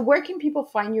 So where can people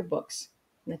find your books,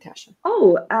 Natasha?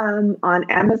 Oh,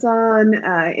 on Amazon,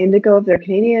 Indigo if they're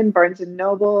Canadian, Barnes and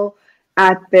Noble,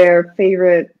 at their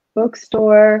favorite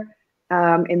bookstore,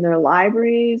 in their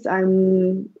libraries.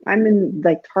 I'm in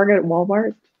like Target,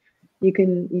 Walmart. You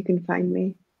can find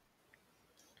me.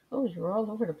 Oh, you're all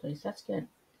over the place. That's good.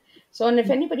 So, and if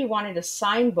anybody wanted a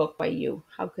signed book by you,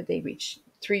 how could they reach?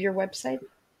 Through your website?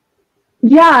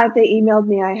 Yeah, if they emailed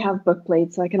me, I have book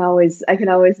plates, so I can always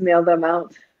mail them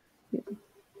out.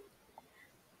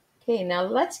 Okay, now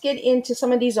let's get into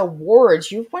some of these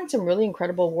awards. You've won some really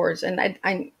incredible awards, and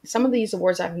I some of these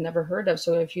awards I've never heard of.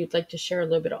 So, if you'd like to share a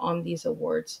little bit on these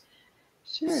awards.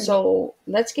 Sure. So,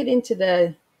 let's get into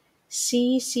the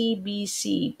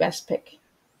CCBC Best Pick.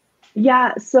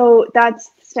 Yeah, so that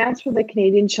stands for the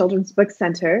Canadian Children's Book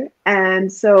Centre.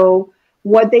 And so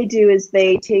what they do is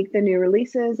they take the new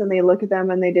releases and they look at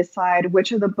them and they decide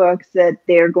which are the books that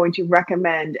they're going to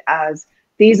recommend as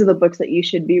these are the books that you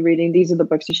should be reading. These are the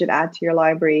books you should add to your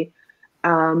library.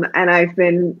 And I've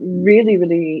been really,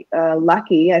 really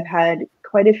lucky. I've had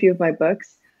quite a few of my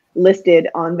books listed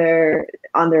on their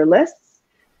lists.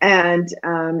 And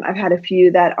I've had a few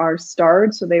that are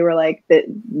starred, so they were like,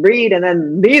 read, and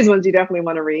then these ones you definitely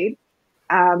want to read.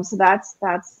 So that's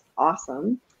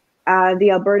awesome. The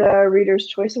Alberta Readers'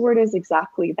 Choice Award is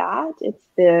exactly that. It's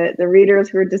the readers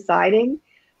who are deciding,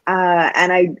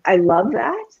 and I love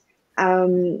that.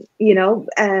 And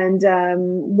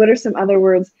what are some other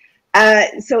words?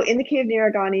 So In the Cave of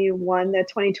Narragansett won the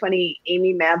 2020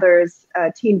 Amy Mathers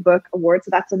Teen Book Award.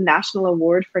 So that's a national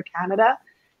award for Canada.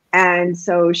 And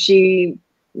so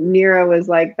Nira was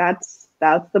like, that's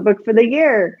the book for the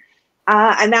year.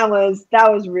 And that was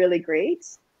really great.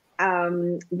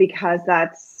 Because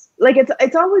that's like,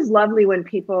 it's always lovely when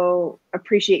people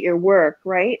appreciate your work.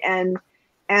 Right. And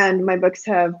my books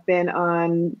have been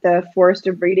on the Forest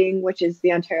of Reading, which is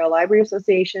the Ontario Library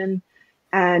Association.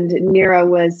 And Nira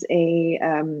was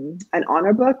an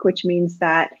honor book, which means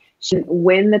that she didn't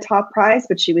win the top prize,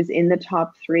 but she was in the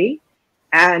top 3.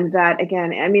 And that,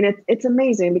 again, I mean, it's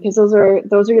amazing because those are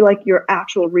like your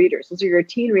actual readers. Those are your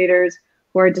teen readers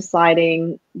who are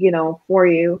deciding, you know, for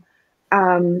you.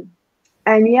 And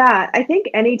yeah, I think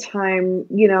anytime,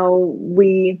 you know,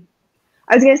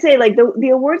 I was gonna say, like, the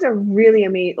awards are really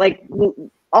amazing. Like,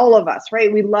 all of us,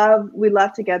 right? We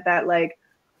love to get that, like,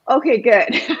 okay, good.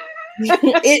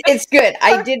 It's good.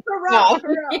 I did hurrah,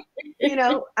 you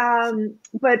know.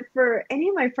 But for any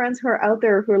of my friends who are out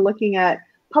there who are looking at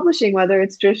publishing, whether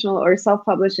it's traditional or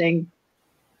self-publishing,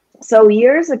 so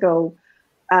years ago,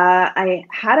 I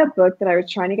had a book that I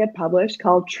was trying to get published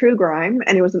called True Grime,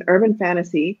 and it was an urban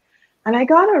fantasy. And I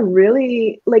got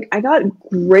I got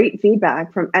great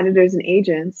feedback from editors and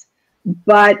agents,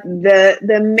 but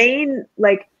the main,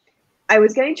 like, I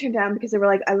was getting turned down because they were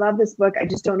like, I love this book, I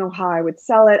just don't know how I would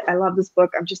sell it. I love this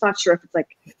book, I'm just not sure if it's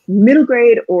like middle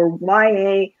grade or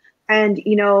YA. And,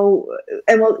 you know,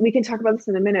 and we can talk about this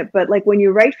in a minute, but like when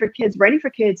you write for kids, writing for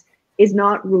kids is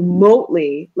not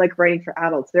remotely like writing for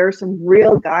adults. There are some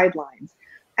real guidelines.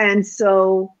 And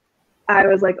so I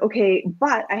was like, okay,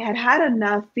 but I had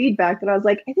enough feedback that I was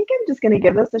like, I think I'm just going to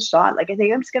give this a shot. Like, I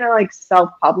think I'm just going to like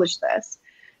self-publish this.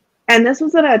 And this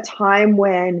was at a time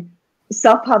when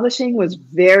self-publishing was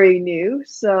very new.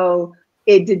 So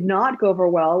it did not go over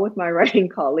well with my writing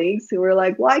colleagues who were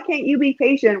like, why can't you be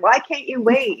patient? Why can't you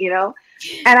wait? You know?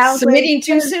 And I was submitting like,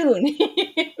 too soon.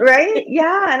 Right?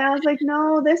 Yeah. And I was like,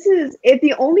 no, this is it.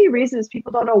 The only reason is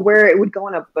people don't know where it would go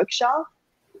on a bookshelf.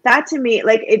 That to me,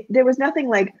 like, there was nothing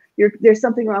like there's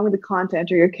something wrong with the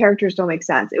content or your characters don't make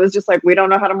sense. It was just like, we don't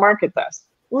know how to market this.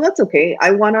 Well, that's okay.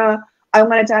 I wanna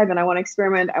dive in. I want to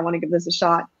experiment. I want to give this a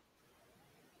shot.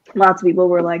 Lots of people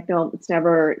were like, no, it's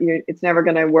never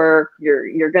going to work.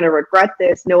 You're going to regret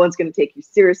this. No one's going to take you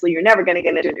seriously. You're never going to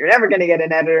get it. You're never going to get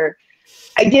an editor.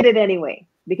 I did it anyway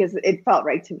because it felt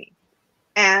right to me.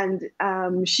 And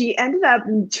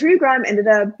True Grime ended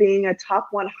up being a top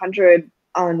 100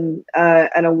 on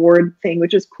an award thing,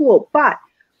 which is cool. But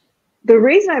the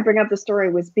reason I bring up the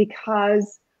story was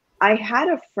because I had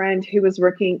a friend who was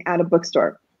working at a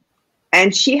bookstore,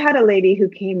 and she had a lady who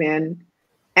came in,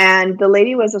 and the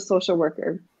lady was a social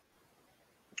worker.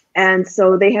 And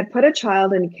so they had put a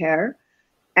child in care,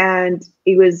 and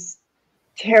it was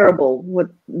terrible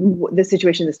with the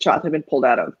situation this child had been pulled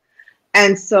out of.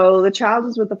 And so the child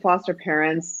is with the foster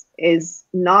parents, is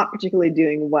not particularly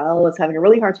doing well, is having a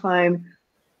really hard time.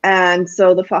 And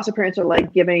so the foster parents are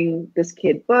like giving this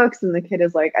kid books, and the kid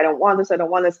is like, I don't want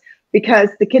this, because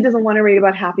the kid doesn't want to read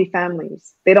about happy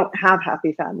families. They don't have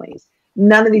happy families.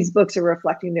 None of these books are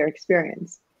reflecting their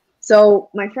experience. So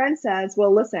my friend says,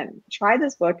 well, listen, try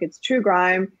this book. It's True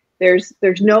Grime. There's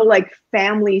no like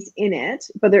families in it,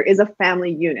 but there is a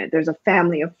family unit. There's a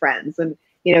family of friends. And,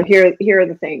 you know, here are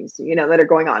the things, you know, that are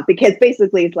going on. Because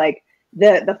basically it's like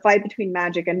the fight between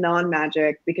magic and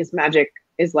non-magic, because magic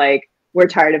is like, we're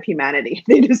tired of humanity.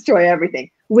 They destroy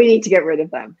everything. We need to get rid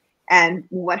of them. And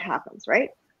what happens, right?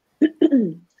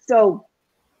 So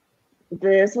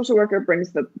the social worker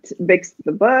brings the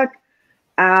book.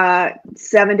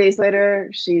 7 days later,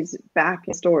 she's back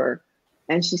in the store,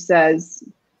 and she says,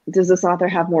 does this author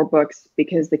have more books?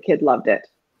 Because the kid loved it,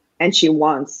 and she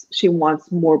wants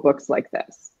more books like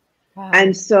this. Wow.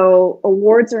 And so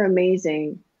awards are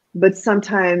amazing, but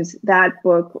sometimes that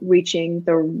book reaching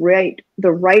the right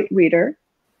reader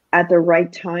at the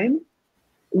right time,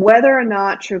 whether or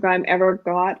not True Grime ever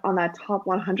got on that top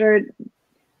 100,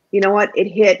 you know what? It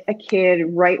hit a kid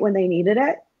right when they needed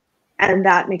it, and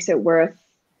that makes it worth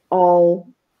all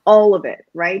of it,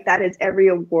 right? That is every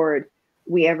award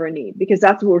we ever need, because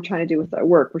that's what we're trying to do with our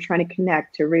work. We're trying to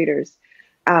connect to readers.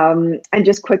 And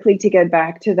just quickly to get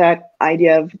back to that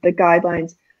idea of the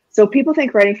guidelines. So people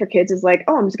think writing for kids is like,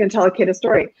 oh, I'm just going to tell a kid a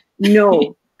story.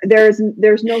 No, there's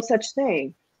no such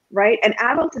thing, right? An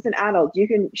adult is an adult. You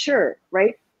can, sure,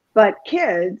 right? But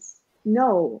kids,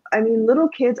 no. I mean, little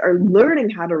kids are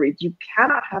learning how to read. You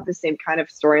cannot have the same kind of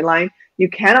storyline. You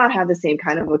cannot have the same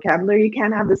kind of vocabulary. You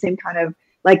can't have the same kind of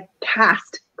like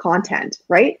cast content,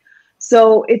 right?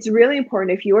 So it's really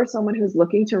important, if you are someone who's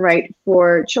looking to write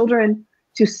for children,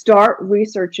 to start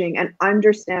researching and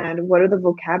understand what are the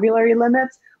vocabulary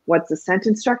limits. What's the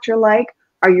sentence structure like?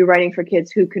 Are you writing for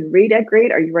kids who can read at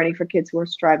grade? Are you writing for kids who are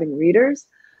striving readers?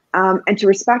 And to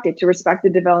respect it, to respect the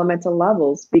developmental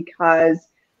levels, because,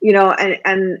 you know,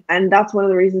 and that's one of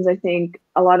the reasons I think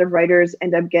a lot of writers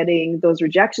end up getting those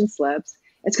rejection slips.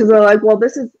 It's because they're like, well,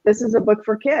 this is a book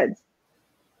for kids.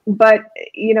 But,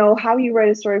 you know, how you write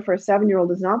a story for a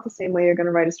 7-year-old is not the same way you're going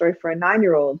to write a story for a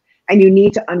 9-year-old. And you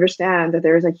need to understand that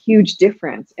there is a huge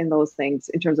difference in those things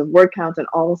in terms of word count and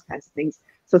all those kinds of things.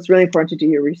 So it's really important to do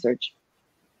your research.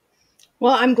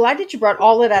 Well, I'm glad that you brought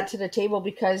all of that to the table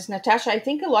because, Natasha, I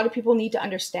think a lot of people need to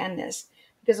understand this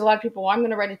because a lot of people, well, I'm going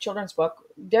to write a children's book.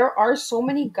 There are so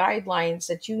many guidelines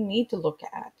that you need to look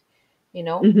at, you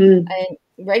know, Hmm. and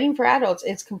writing for adults,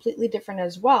 it's completely different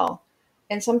as well.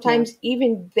 And Yeah. sometimes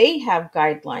even they have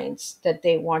guidelines that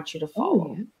they want you to Oh,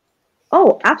 follow. yeah.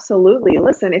 Oh, absolutely.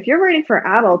 Listen, if you're writing for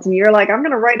adults and you're like, I'm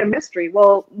going to write a mystery,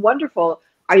 well, wonderful.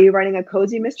 Are you writing a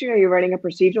cozy mystery? Are you writing a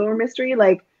procedural mystery?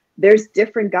 Like, there's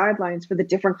different guidelines for the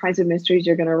different kinds of mysteries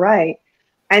you're going to write.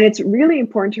 And it's really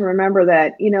important to remember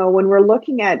that, you know, when we're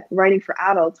looking at writing for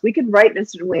adults, we could write in a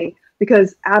certain way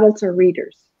because adults are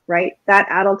readers, right? That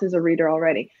adult is a reader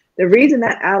already. The reason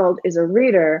that adult is a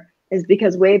reader is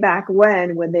because way back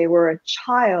when they were a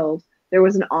child, there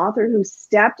was an author who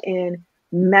stepped in,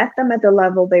 met them at the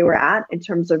level they were at in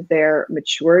terms of their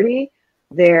maturity,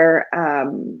 their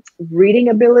reading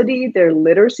ability, their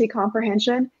literacy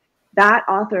comprehension. That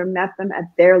author met them at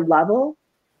their level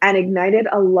and ignited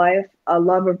a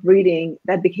love of reading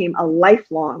that became a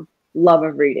lifelong love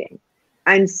of reading.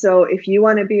 And so if you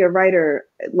want to be a writer,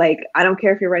 like, I don't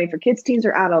care if you're writing for kids, teens,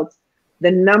 or adults,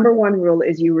 the number one rule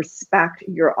is you respect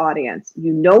your audience.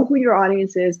 You know who your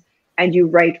audience is and you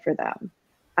write for them.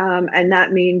 And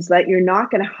that means that you're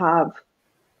not going to have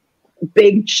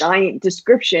big, giant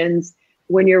descriptions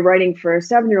when you're writing for a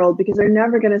 7-year-old because they're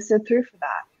never going to sit through for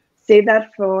that. Save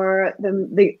that for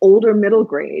the older middle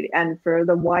grade and for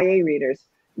the YA readers.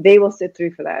 They will sit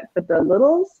through for that. But the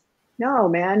littles, no,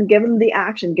 man, give them the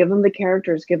action, give them the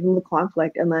characters, give them the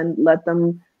conflict, and then let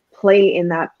them play in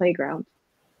that playground.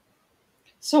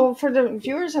 So, for the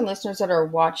viewers and listeners that are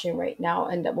watching right now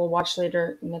and that will watch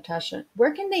later, Natasha,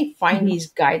 where can they find Mhm.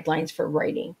 these guidelines for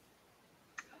writing?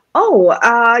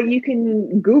 Oh, you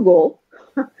can Google,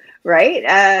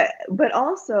 right? But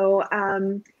also,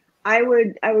 I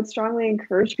would strongly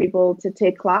encourage people to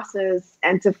take classes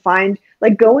and to find,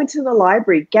 like, go into the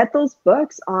library, get those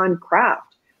books on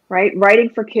craft, right? Writing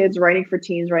for kids, writing for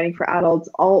teens, writing for adults,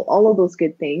 all of those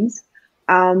good things.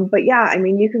 But yeah, I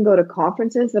mean, you can go to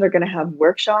conferences that are going to have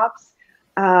workshops.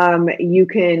 You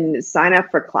can sign up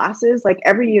for classes. Like,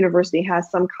 every university has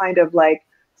some kind of like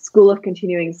school of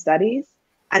continuing studies,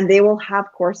 and they will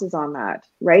have courses on that,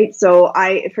 right? So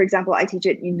for example, I teach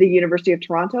at the University of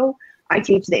Toronto. I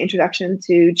teach the introduction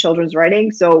to children's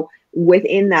writing. So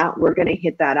within that, we're going to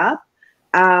hit that up.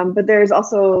 But there's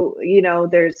also, you know,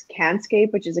 there's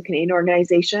Canscape, which is a Canadian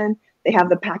organization. They have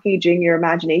the Packaging Your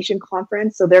Imagination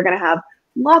conference. So they're going to have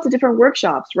lots of different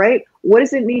workshops, right? What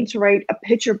does it mean to write a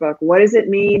picture book? What does it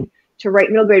mean to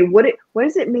write middle grade? What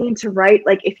does it mean to write,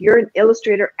 like, if you're an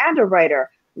illustrator and a writer,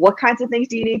 what kinds of things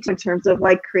do you need to in terms of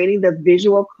like creating the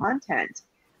visual content?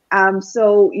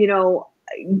 So, you know,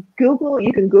 you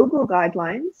can Google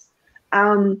guidelines.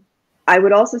 I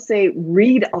would also say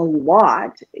read a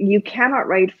lot. You cannot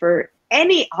write for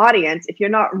any audience if you're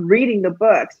not reading the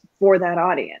books for that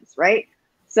audience, right?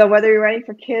 So whether you're writing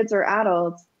for kids or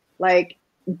adults, like,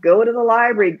 go to the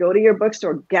library, go to your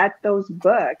bookstore, get those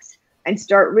books and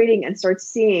start reading and start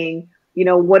seeing, you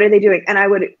know, what are they doing? And I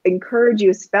would encourage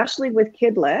you, especially with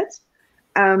Kidlit,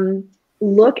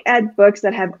 look at books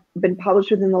that have been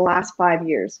published within the last 5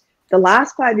 years. The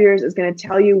last 5 years is going to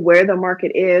tell you where the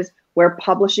market is, where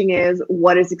publishing is,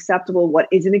 what is acceptable, what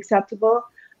isn't acceptable.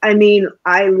 I mean,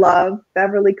 I love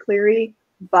Beverly Cleary,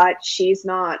 but she's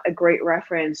not a great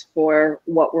reference for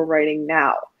what we're writing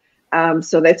now.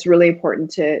 So that's really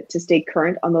important to stay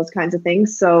current on those kinds of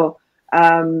things. So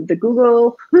the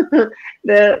Google,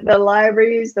 the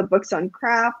libraries, the books on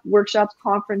craft, workshops,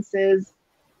 conferences,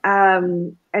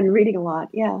 and reading a lot.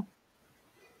 Yeah.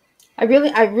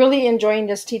 I'm really enjoying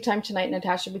this tea time tonight,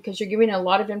 Natasha, because you're giving a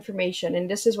lot of information, and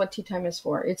this is what tea time is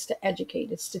for. It's to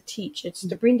educate, it's to teach, it's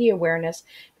to bring the awareness.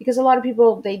 Because a lot of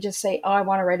people, they just say, "Oh, I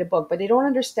want to write a book," but they don't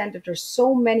understand that there's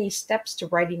so many steps to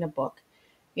writing a book.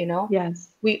 You know, Yes.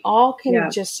 we all can Yeah.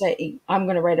 just say, "I'm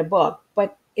going to write a book,"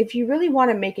 but if you really want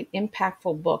to make an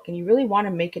impactful book and you really want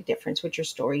to make a difference with your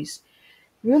stories,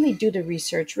 really do the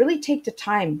research, really take the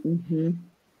time, Hmm.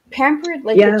 pamper it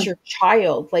like Yeah. it's your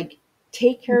child, like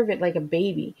take care of it like a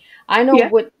baby. I know Yeah.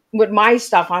 with my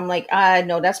stuff, I'm like,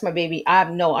 no, that's my baby.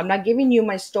 No, I'm not giving you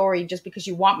my story just because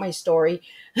you want my story.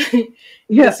 Yeah.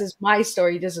 This is my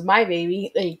story, this is my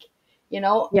baby, like, you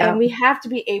know. And Yeah. we have to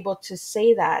be able to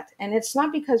say that, and it's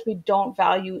not because we don't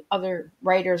value other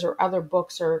writers or other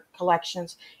books or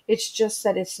collections. It's just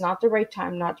that it's not the right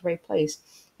time, not the right place.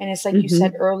 And it's like you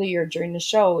said Hmm. earlier during the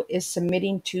show, is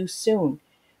submitting too soon.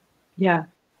 Yeah.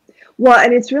 Well,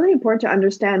 and it's really important to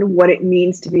understand what it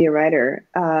means to be a writer.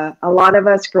 A lot of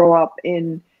us grow up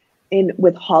in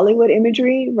with Hollywood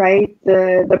imagery, right?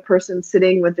 The person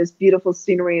sitting with this beautiful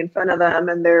scenery in front of them,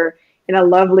 and they're in a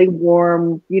lovely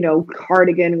warm,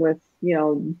 cardigan with,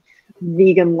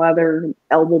 vegan leather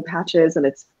elbow patches, and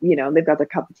it's, they've got their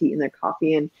cup of tea and their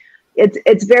coffee, and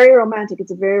it's very romantic.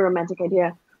 It's a very romantic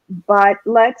idea. But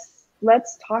let's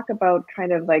talk about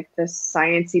kind of like the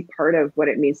sciencey part of what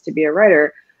it means to be a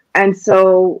writer. And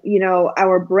so,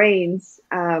 our brains,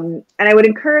 and I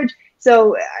encourage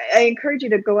you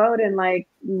to go out and like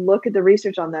look at the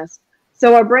research on this.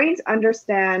 So our brains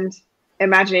understand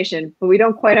imagination, but we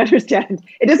don't quite understand.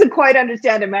 It doesn't quite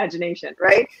understand imagination,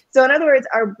 right? So in other words,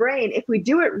 our brain, if we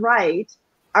do it right,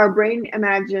 our brain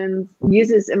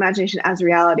uses imagination as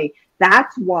reality.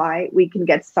 That's why we can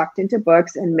get sucked into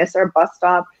books and miss our bus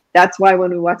stop. That's why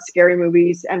when we watch scary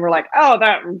movies and we're like, oh,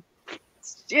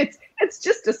 it's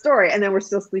just a story, and then we're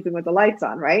still sleeping with the lights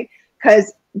on, right?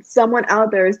 Because someone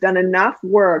out there has done enough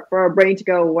work for our brain to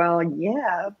go, well,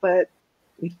 yeah, but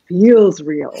it feels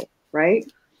real, right?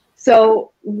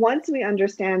 So once we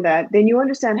understand that, then you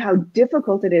understand how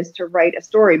difficult it is to write a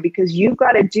story, because you've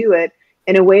got to do it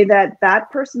in a way that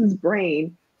that person's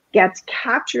brain gets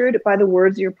captured by the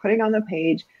words you're putting on the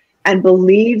page and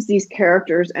believes these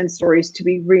characters and stories to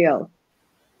be real.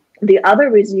 The other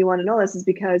reason you want to know this is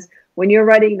because when you're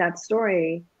writing that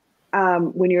story,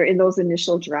 when you're in those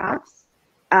initial drafts,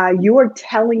 you are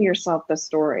telling yourself the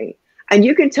story. And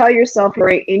you can tell yourself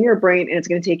right in your brain, and it's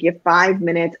going to take you 5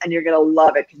 minutes, and you're going to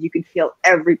love it because you can feel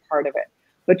every part of it.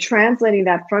 But translating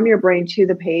that from your brain to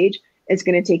the page, it's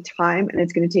going to take time, and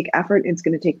it's going to take effort, and it's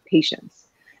going to take patience.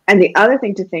 And the other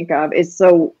thing to think of is,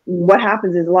 so what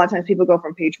happens is a lot of times people go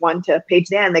from page 1 to page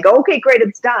 10. They go, okay, great,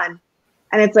 it's done.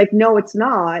 And it's like, no, it's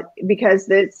not, because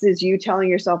this is you telling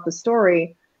yourself the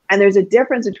story. And there's a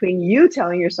difference between you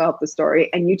telling yourself the story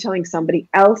and you telling somebody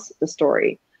else the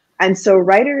story. And so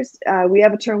writers, we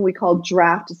have a term we call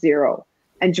draft zero.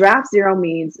 And draft zero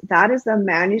means that is the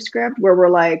manuscript where we're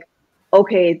like,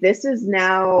 okay, this is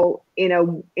now in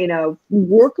a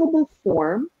workable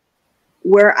form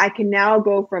where I can now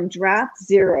go from draft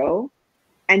zero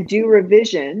and do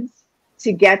revisions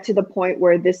to get to the point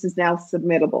where this is now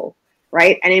submittable,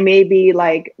 right? And it may be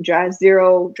like draft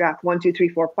 0, draft 1, 2, 3,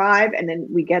 4, 5, and then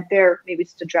we get there, maybe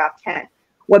it's to draft 10.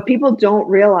 What people don't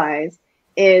realize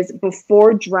is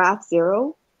before draft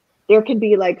 0, there can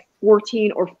be like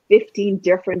 14 or 15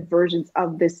 different versions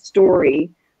of this story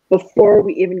before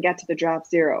we even get to the draft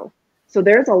 0. So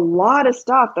there's a lot of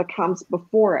stuff that comes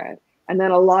before it, and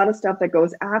then a lot of stuff that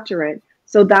goes after it.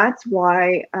 So that's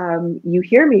why you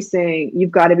hear me saying,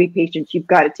 you've got to be patient. You've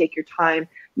got to take your time.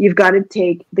 You've got to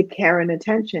take the care and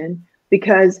attention,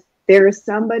 because there is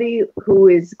somebody who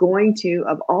is going to,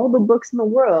 of all the books in the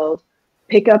world,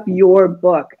 pick up your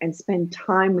book and spend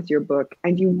time with your book.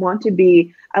 And you want to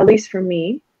be, at least for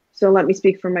me, so let me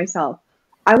speak for myself,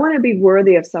 I want to be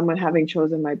worthy of someone having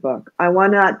chosen my book. I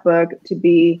want that book to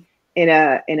be in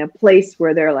a place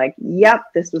where they're like, yep,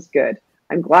 this was good.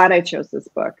 I'm glad I chose this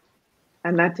book.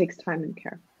 And that takes time and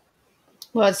care.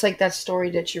 Well, it's like that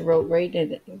story that you wrote, right?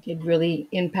 It really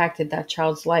impacted that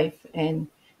child's life and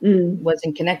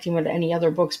wasn't connecting with any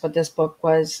other books, but this book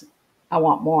was, I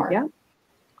want more. Yeah.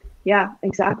 Yeah,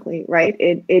 exactly. Right.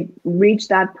 It reached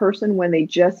that person when they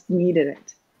just needed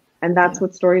it. And that's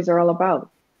what stories are all about.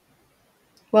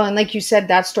 Well, and like you said,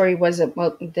 that story wasn't,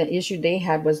 well, the issue they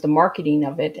had was the marketing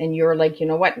of it. And you're like, you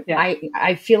know what? Yeah.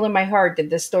 I feel in my heart that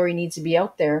this story needs to be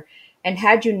out there. And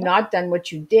had you not done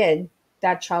what you did,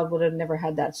 that child would have never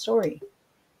had that story.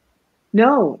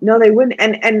 No, they wouldn't.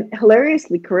 And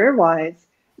hilariously, career-wise,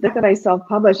 the fact that I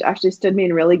self-published actually stood me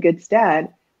in really good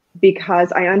stead,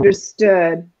 because I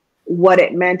understood what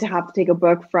it meant to have to take a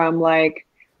book from like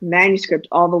manuscript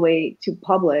all the way to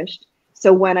published.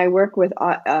 So when I work with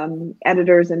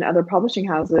editors and other publishing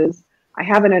houses, I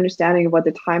have an understanding of what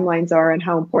the timelines are and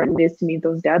how important it is to meet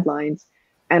those deadlines.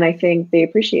 And I think they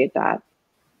appreciate that.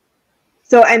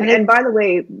 So, and by the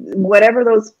way, whatever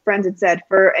those friends had said,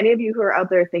 for any of you who are out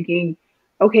there thinking,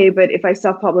 okay, but if I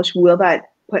self-publish, will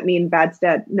that put me in bad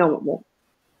stead? No, it won't.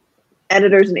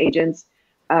 Editors and agents,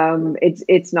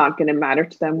 it's not going to matter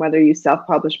to them whether you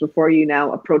self-publish before you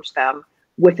now approach them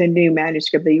with a new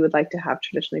manuscript that you would like to have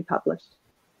traditionally published.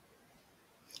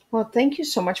 Well, thank you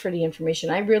so much for the information.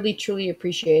 I really, truly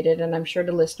appreciate it. And I'm sure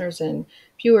the listeners and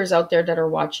viewers out there that are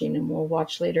watching and will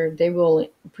watch later, they will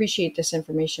appreciate this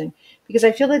information, because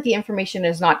I feel that the information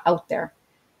is not out there,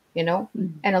 you know,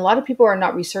 and a lot of people are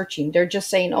not researching. They're just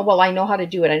saying, oh, well, I know how to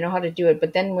do it. I know how to do it.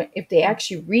 But then if they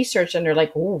actually research, and they're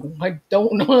like, oh, I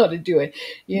don't know how to do it,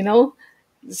 you know?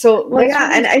 So well,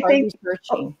 yeah, and I think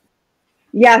researching.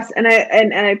 Yes, and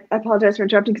I apologize for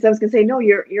interrupting, because I was going to say, no,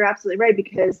 you're absolutely right,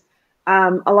 because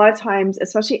A lot of times,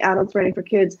 especially adults writing for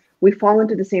kids, we fall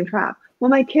into the same trap. Well,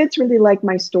 my kids really like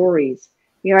my stories,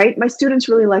 right? My students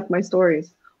really like my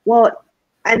stories. Well,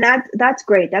 and that's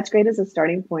great. That's great as a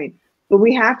starting point. But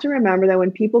we have to remember that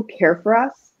when people care for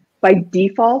us, by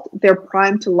default, they're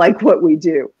primed to like what we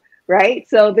do, right?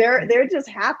 So they're just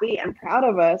happy and proud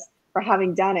of us for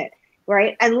having done it,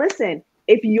 right? And listen,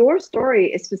 if your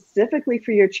story is specifically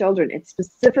for your children, it's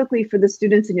specifically for the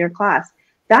students in your class,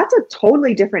 that's a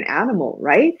totally different animal,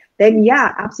 right? Then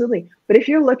yeah, absolutely. But if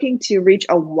you're looking to reach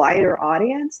a wider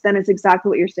audience, then it's exactly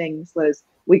what you're saying, Ms. Liz.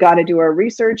 We got to do our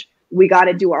research. We got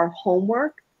to do our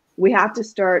homework. We have to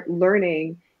start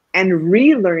learning and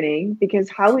relearning, because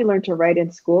how we learn to write in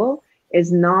school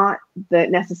is not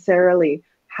necessarily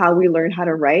how we learn how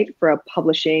to write for a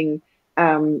publishing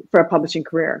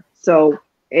career. So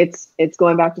it's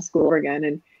going back to school again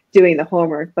and doing the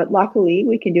homework. But luckily,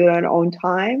 we can do it on our own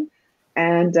time.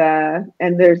 And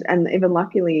even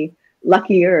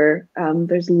luckier,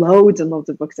 there's loads and loads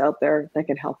of books out there that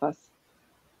can help us.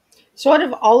 So out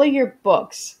of all of your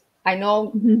books, I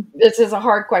know this is a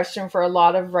hard question for a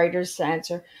lot of writers to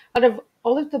answer. Out of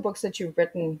all of the books that you've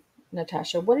written,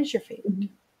 Natasha, what is your favorite?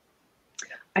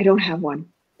 I don't have one.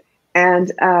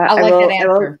 And I like that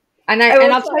answer. And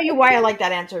I'll tell you why I like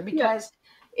that answer, because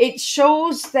it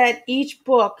shows that each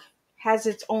book has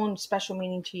its own special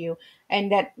meaning to you,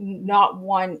 and that not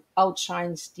one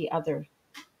outshines the other.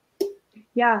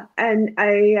 Yeah, and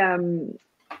I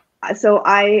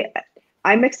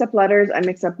mix up letters, I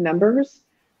mix up numbers.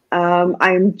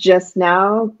 I'm just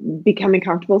now becoming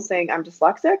comfortable saying I'm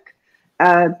dyslexic,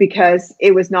 because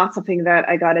it was not something that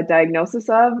I got a diagnosis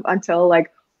of until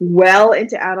like well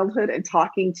into adulthood and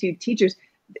talking to teachers.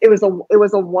 It was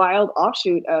a wild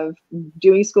offshoot of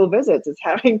doing school visits. It's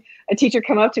having a teacher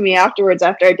come up to me afterwards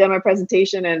after I'd done my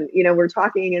presentation, and we're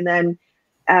talking, and then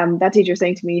that teacher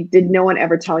saying to me, "Did no one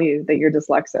ever tell you that you're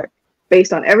dyslexic?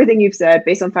 Based on everything you've said,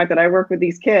 based on the fact that I work with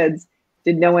these kids,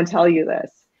 did no one tell you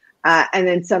this?" And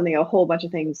then suddenly a whole bunch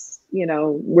of things,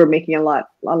 were making a lot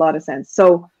of sense.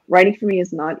 So writing for me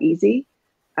is not easy.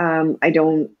 I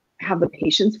don't have the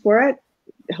patience for it,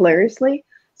 hilariously.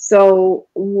 So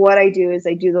what I do is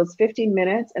I do those 15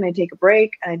 minutes and I take a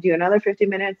break, and I do another 15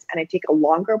 minutes and I take a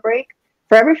longer break.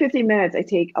 For every 15 minutes, I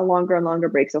take a longer and longer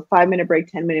break. So 5-minute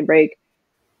break, 10-minute break,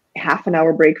 half an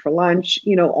hour break for lunch,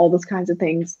 all those kinds of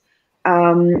things.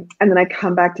 And then I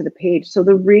come back to the page. So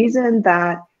the reason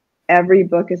that every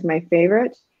book is my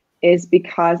favorite is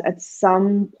because at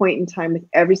some point in time with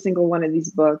every single one of these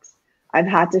books, I've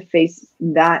had to face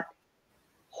that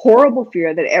horrible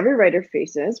fear that every writer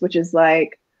faces, which is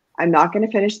like, I'm not going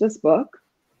to finish this book,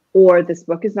 or this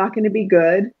book is not going to be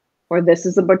good, or this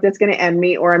is a book that's going to end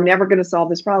me, or I'm never going to solve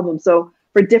this problem. So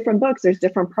for different books, there's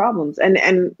different problems.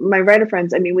 And my writer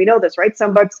friends, I mean, we know this, right?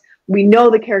 Some books, we know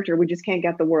the character, we just can't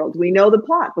get the world. We know the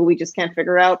plot, but we just can't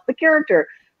figure out the character,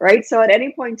 right? So at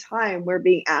any point in time, we're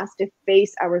being asked to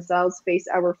face ourselves, face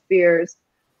our fears,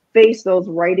 face those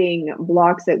writing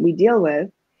blocks that we deal with.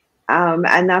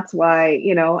 And that's why,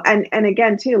 and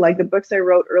again, too, like the books I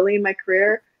wrote early in my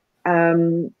career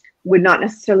would not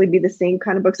necessarily be the same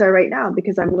kind of books I write now,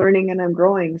 because I'm learning and I'm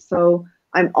growing. So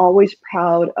I'm always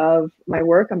proud of my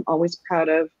work. I'm always proud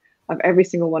of every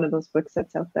single one of those books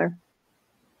that's out there.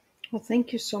 Well,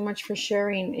 thank you so much for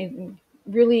sharing.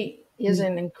 It really is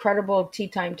an incredible tea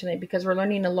time tonight, because we're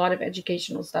learning a lot of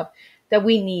educational stuff that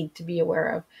we need to be aware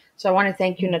of. So I want to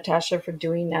thank you, Natasha, for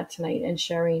doing that tonight and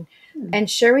sharing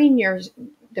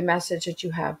the message that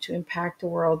you have to impact the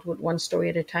world with one story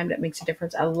at a time that makes a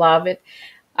difference. I love it.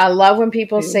 I love when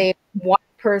people say one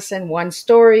person, one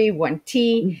story, one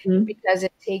tea, because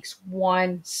it takes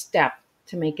one step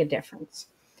to make a difference.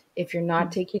 If you're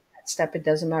not taking that step, it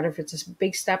doesn't matter if it's a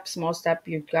big step, small step,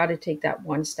 you've got to take that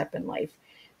one step in life.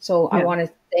 So I want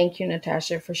to thank you,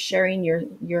 Natasha, for sharing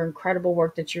your incredible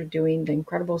work that you're doing, the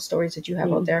incredible stories that you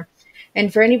have out there.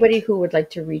 And for anybody who would like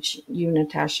to reach you,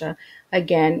 Natasha,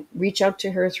 again, reach out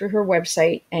to her through her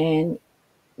website and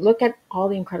look at all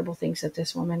the incredible things that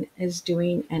this woman is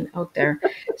doing and out there.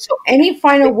 So any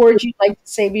final words you'd like to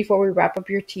say before we wrap up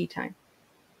your tea time?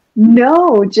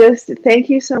 No, just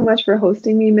thank you so much for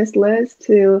hosting me, Miss Liz.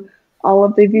 To all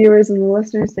of the viewers and the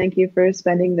listeners, thank you for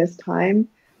spending this time.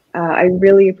 I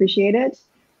really appreciate it.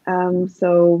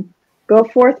 So go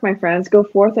forth, my friends. Go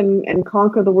forth and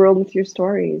conquer the world with your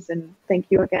stories. And thank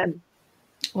you again.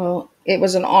 Well, it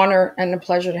was an honor and a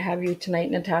pleasure to have you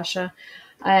tonight, Natasha.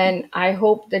 And I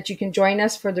hope that you can join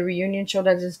us for the reunion show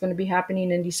that is going to be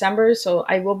happening in December. So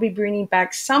I will be bringing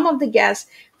back some of the guests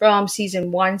from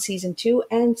season 1, season 2,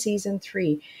 and season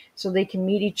 3. So they can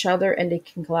meet each other and they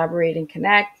can collaborate and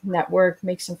connect, network,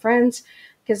 make some friends.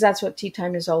 because that's what tea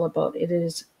time is all about. It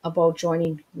is about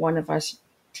joining one of us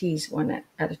teas one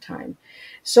at a time.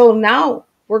 So now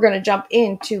we're going to jump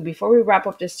into, before we wrap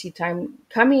up this tea time,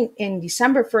 coming in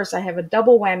December 1st, I have a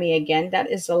double whammy again. That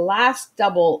is the last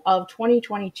double of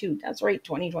 2022. That's right,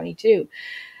 2022.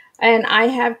 And I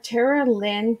have Tara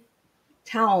Lynn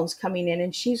Towns coming in,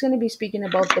 and she's going to be speaking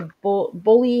about the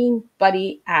Bullying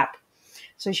Buddy app.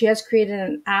 So she has created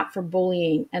an app for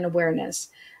bullying and awareness.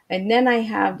 And then I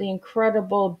have the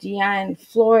incredible Deanne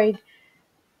Floyd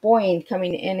Boyne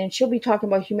coming in, and she'll be talking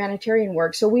about humanitarian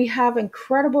work. So we have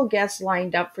incredible guests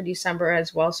lined up for December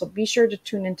as well. So be sure to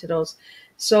tune into those.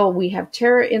 So we have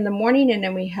Tara in the morning, and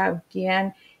then we have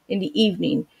Deanne in the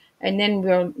evening. And then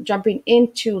we're jumping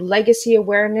into legacy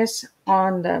awareness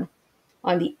on the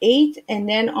 8th, and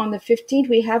then on the 15th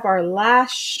we have our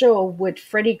last show with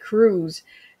Freddie Cruz,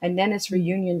 and then it's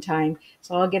reunion time.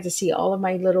 So I'll get to see all of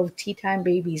my little tea time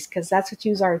babies, because that's what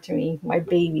yous are to me, my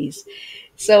babies.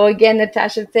 So again,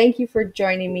 Natasha, thank you for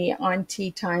joining me on Tea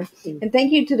Time, and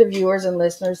thank you to the viewers and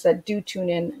listeners that do tune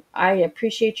in. I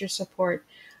appreciate your support.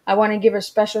 I want to give a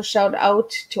special shout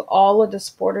out to all of the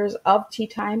supporters of Tea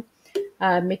Time.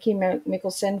 Mickey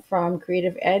Mickelson from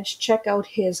Creative Edge, check out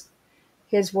his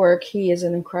work. He is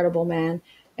an incredible man,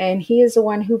 and he is the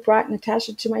one who brought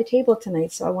Natasha to my table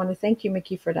tonight. So I want to thank you,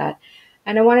 Mickey, for that.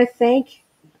 And I want to thank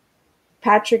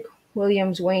Patrick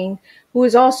Williams Wayne, who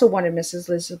is also one of Mrs.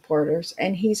 Liz's supporters,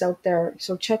 and he's out there.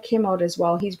 So check him out as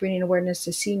well. He's bringing awareness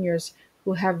to seniors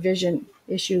who have vision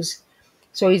issues.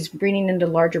 So he's bringing in the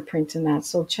larger print in that.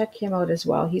 So check him out as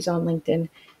well. He's on LinkedIn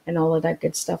and all of that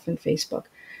good stuff and Facebook.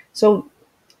 So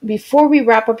before we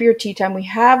wrap up your tea time, we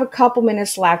have a couple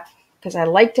minutes left, because I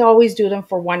like to always do them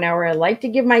for 1 hour. I like to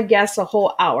give my guests a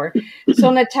whole hour.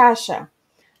 So Natasha,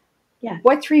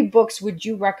 what 3 books would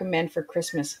you recommend for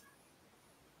Christmas?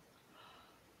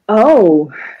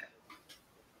 Oh,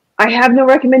 I have no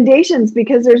recommendations,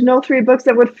 because there's no 3 books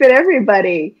that would fit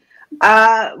everybody.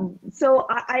 So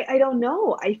I don't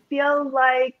know. I feel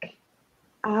like,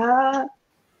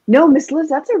 no, Miss Liz,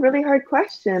 that's a really hard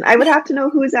question. I would have to know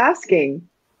who's asking.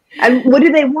 And what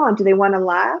do they want? Do they want to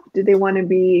laugh? Do they want to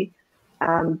be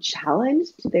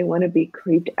challenged? Do they want to be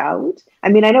creeped out? I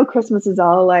mean, I know Christmas is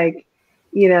all like,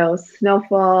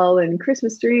 snowfall and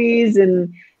Christmas trees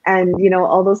and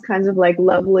all those kinds of like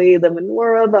lovely live in the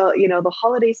world, the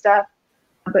holiday stuff.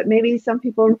 But maybe some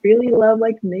people really love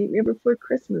like Nightmare Before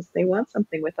Christmas. They want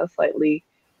something with a slightly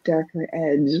darker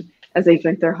edge as they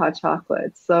drink their hot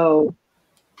chocolate. So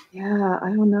yeah,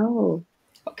 I don't know.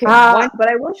 Okay, but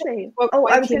I will say, I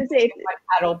was going to say,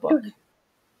 adult book.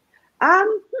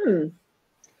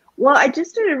 Well, I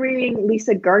just started reading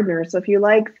Lisa Gardner. So if you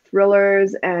like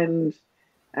thrillers and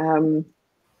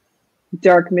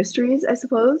dark mysteries, I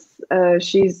suppose,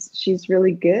 she's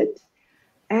really good.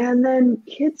 And then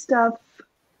kid stuff.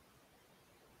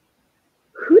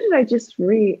 Who did I just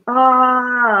read?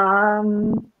 I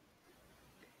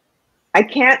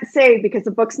can't say because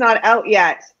the book's not out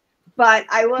yet. But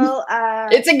I will.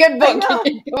 It's a good book.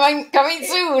 Coming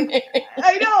soon.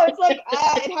 I know. It's like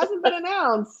it hasn't been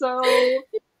announced. So,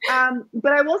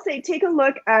 but I will say, take a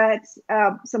look at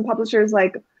some publishers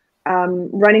like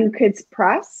Running Kids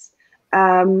Press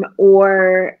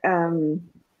or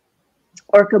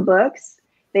Orca Books.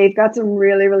 They've got some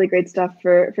really, really great stuff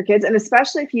for kids, and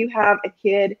especially if you have a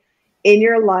kid in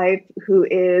your life who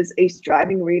is a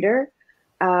striving reader.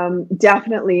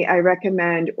 Definitely, I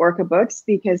recommend Orca Books,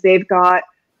 because they've got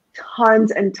tons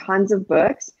and tons of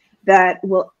books that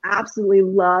will absolutely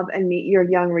love and meet your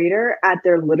young reader at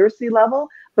their literacy level,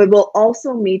 but will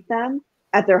also meet them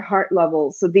at their heart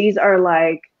level. So these are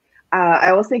like,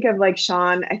 I always think of like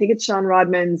I think it's Sean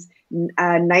Rodman's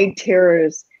Night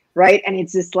Terrors, right? And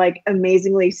it's this like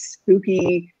amazingly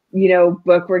spooky,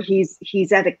 book where he's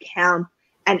at a camp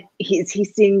and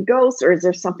he's seeing ghosts, or is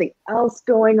there something else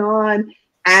going on?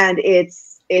 And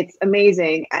it's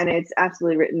amazing, and it's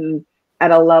absolutely written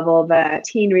at a level that a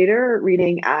teen reader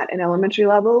reading at an elementary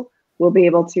level will be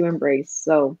able to embrace.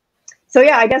 So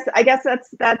yeah, I guess that's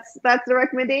the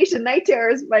recommendation. Night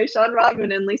Terrors by Sean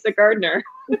Rodman and Lisa Gardner.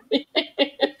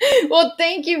 Well,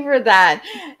 thank you for that.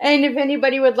 And if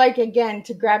anybody would like, again,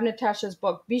 to grab Natasha's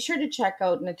book, be sure to check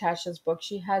out Natasha's book.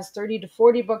 She has 30 to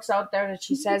 40 books out there that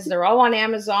she says they're all on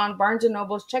Amazon, Barnes &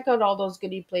 Nobles. Check out all those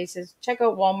goodie places. Check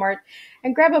out Walmart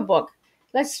and grab a book.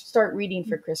 Let's start reading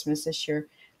for Christmas this year.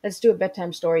 Let's do a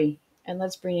bedtime story, and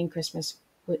let's bring in Christmas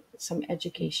with some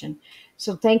education.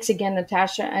 So thanks again,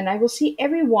 Natasha. And I will see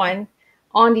everyone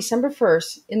on December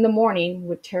 1st in the morning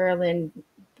with Tara Lynn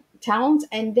Towns,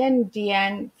 and then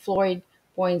Deanne Floyd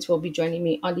Boynes will be joining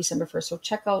me on December 1st. So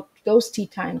check out those tea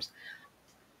times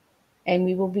and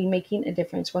we will be making a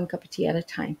difference one cup of tea at a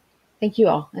time. Thank you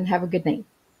all, and have a good night.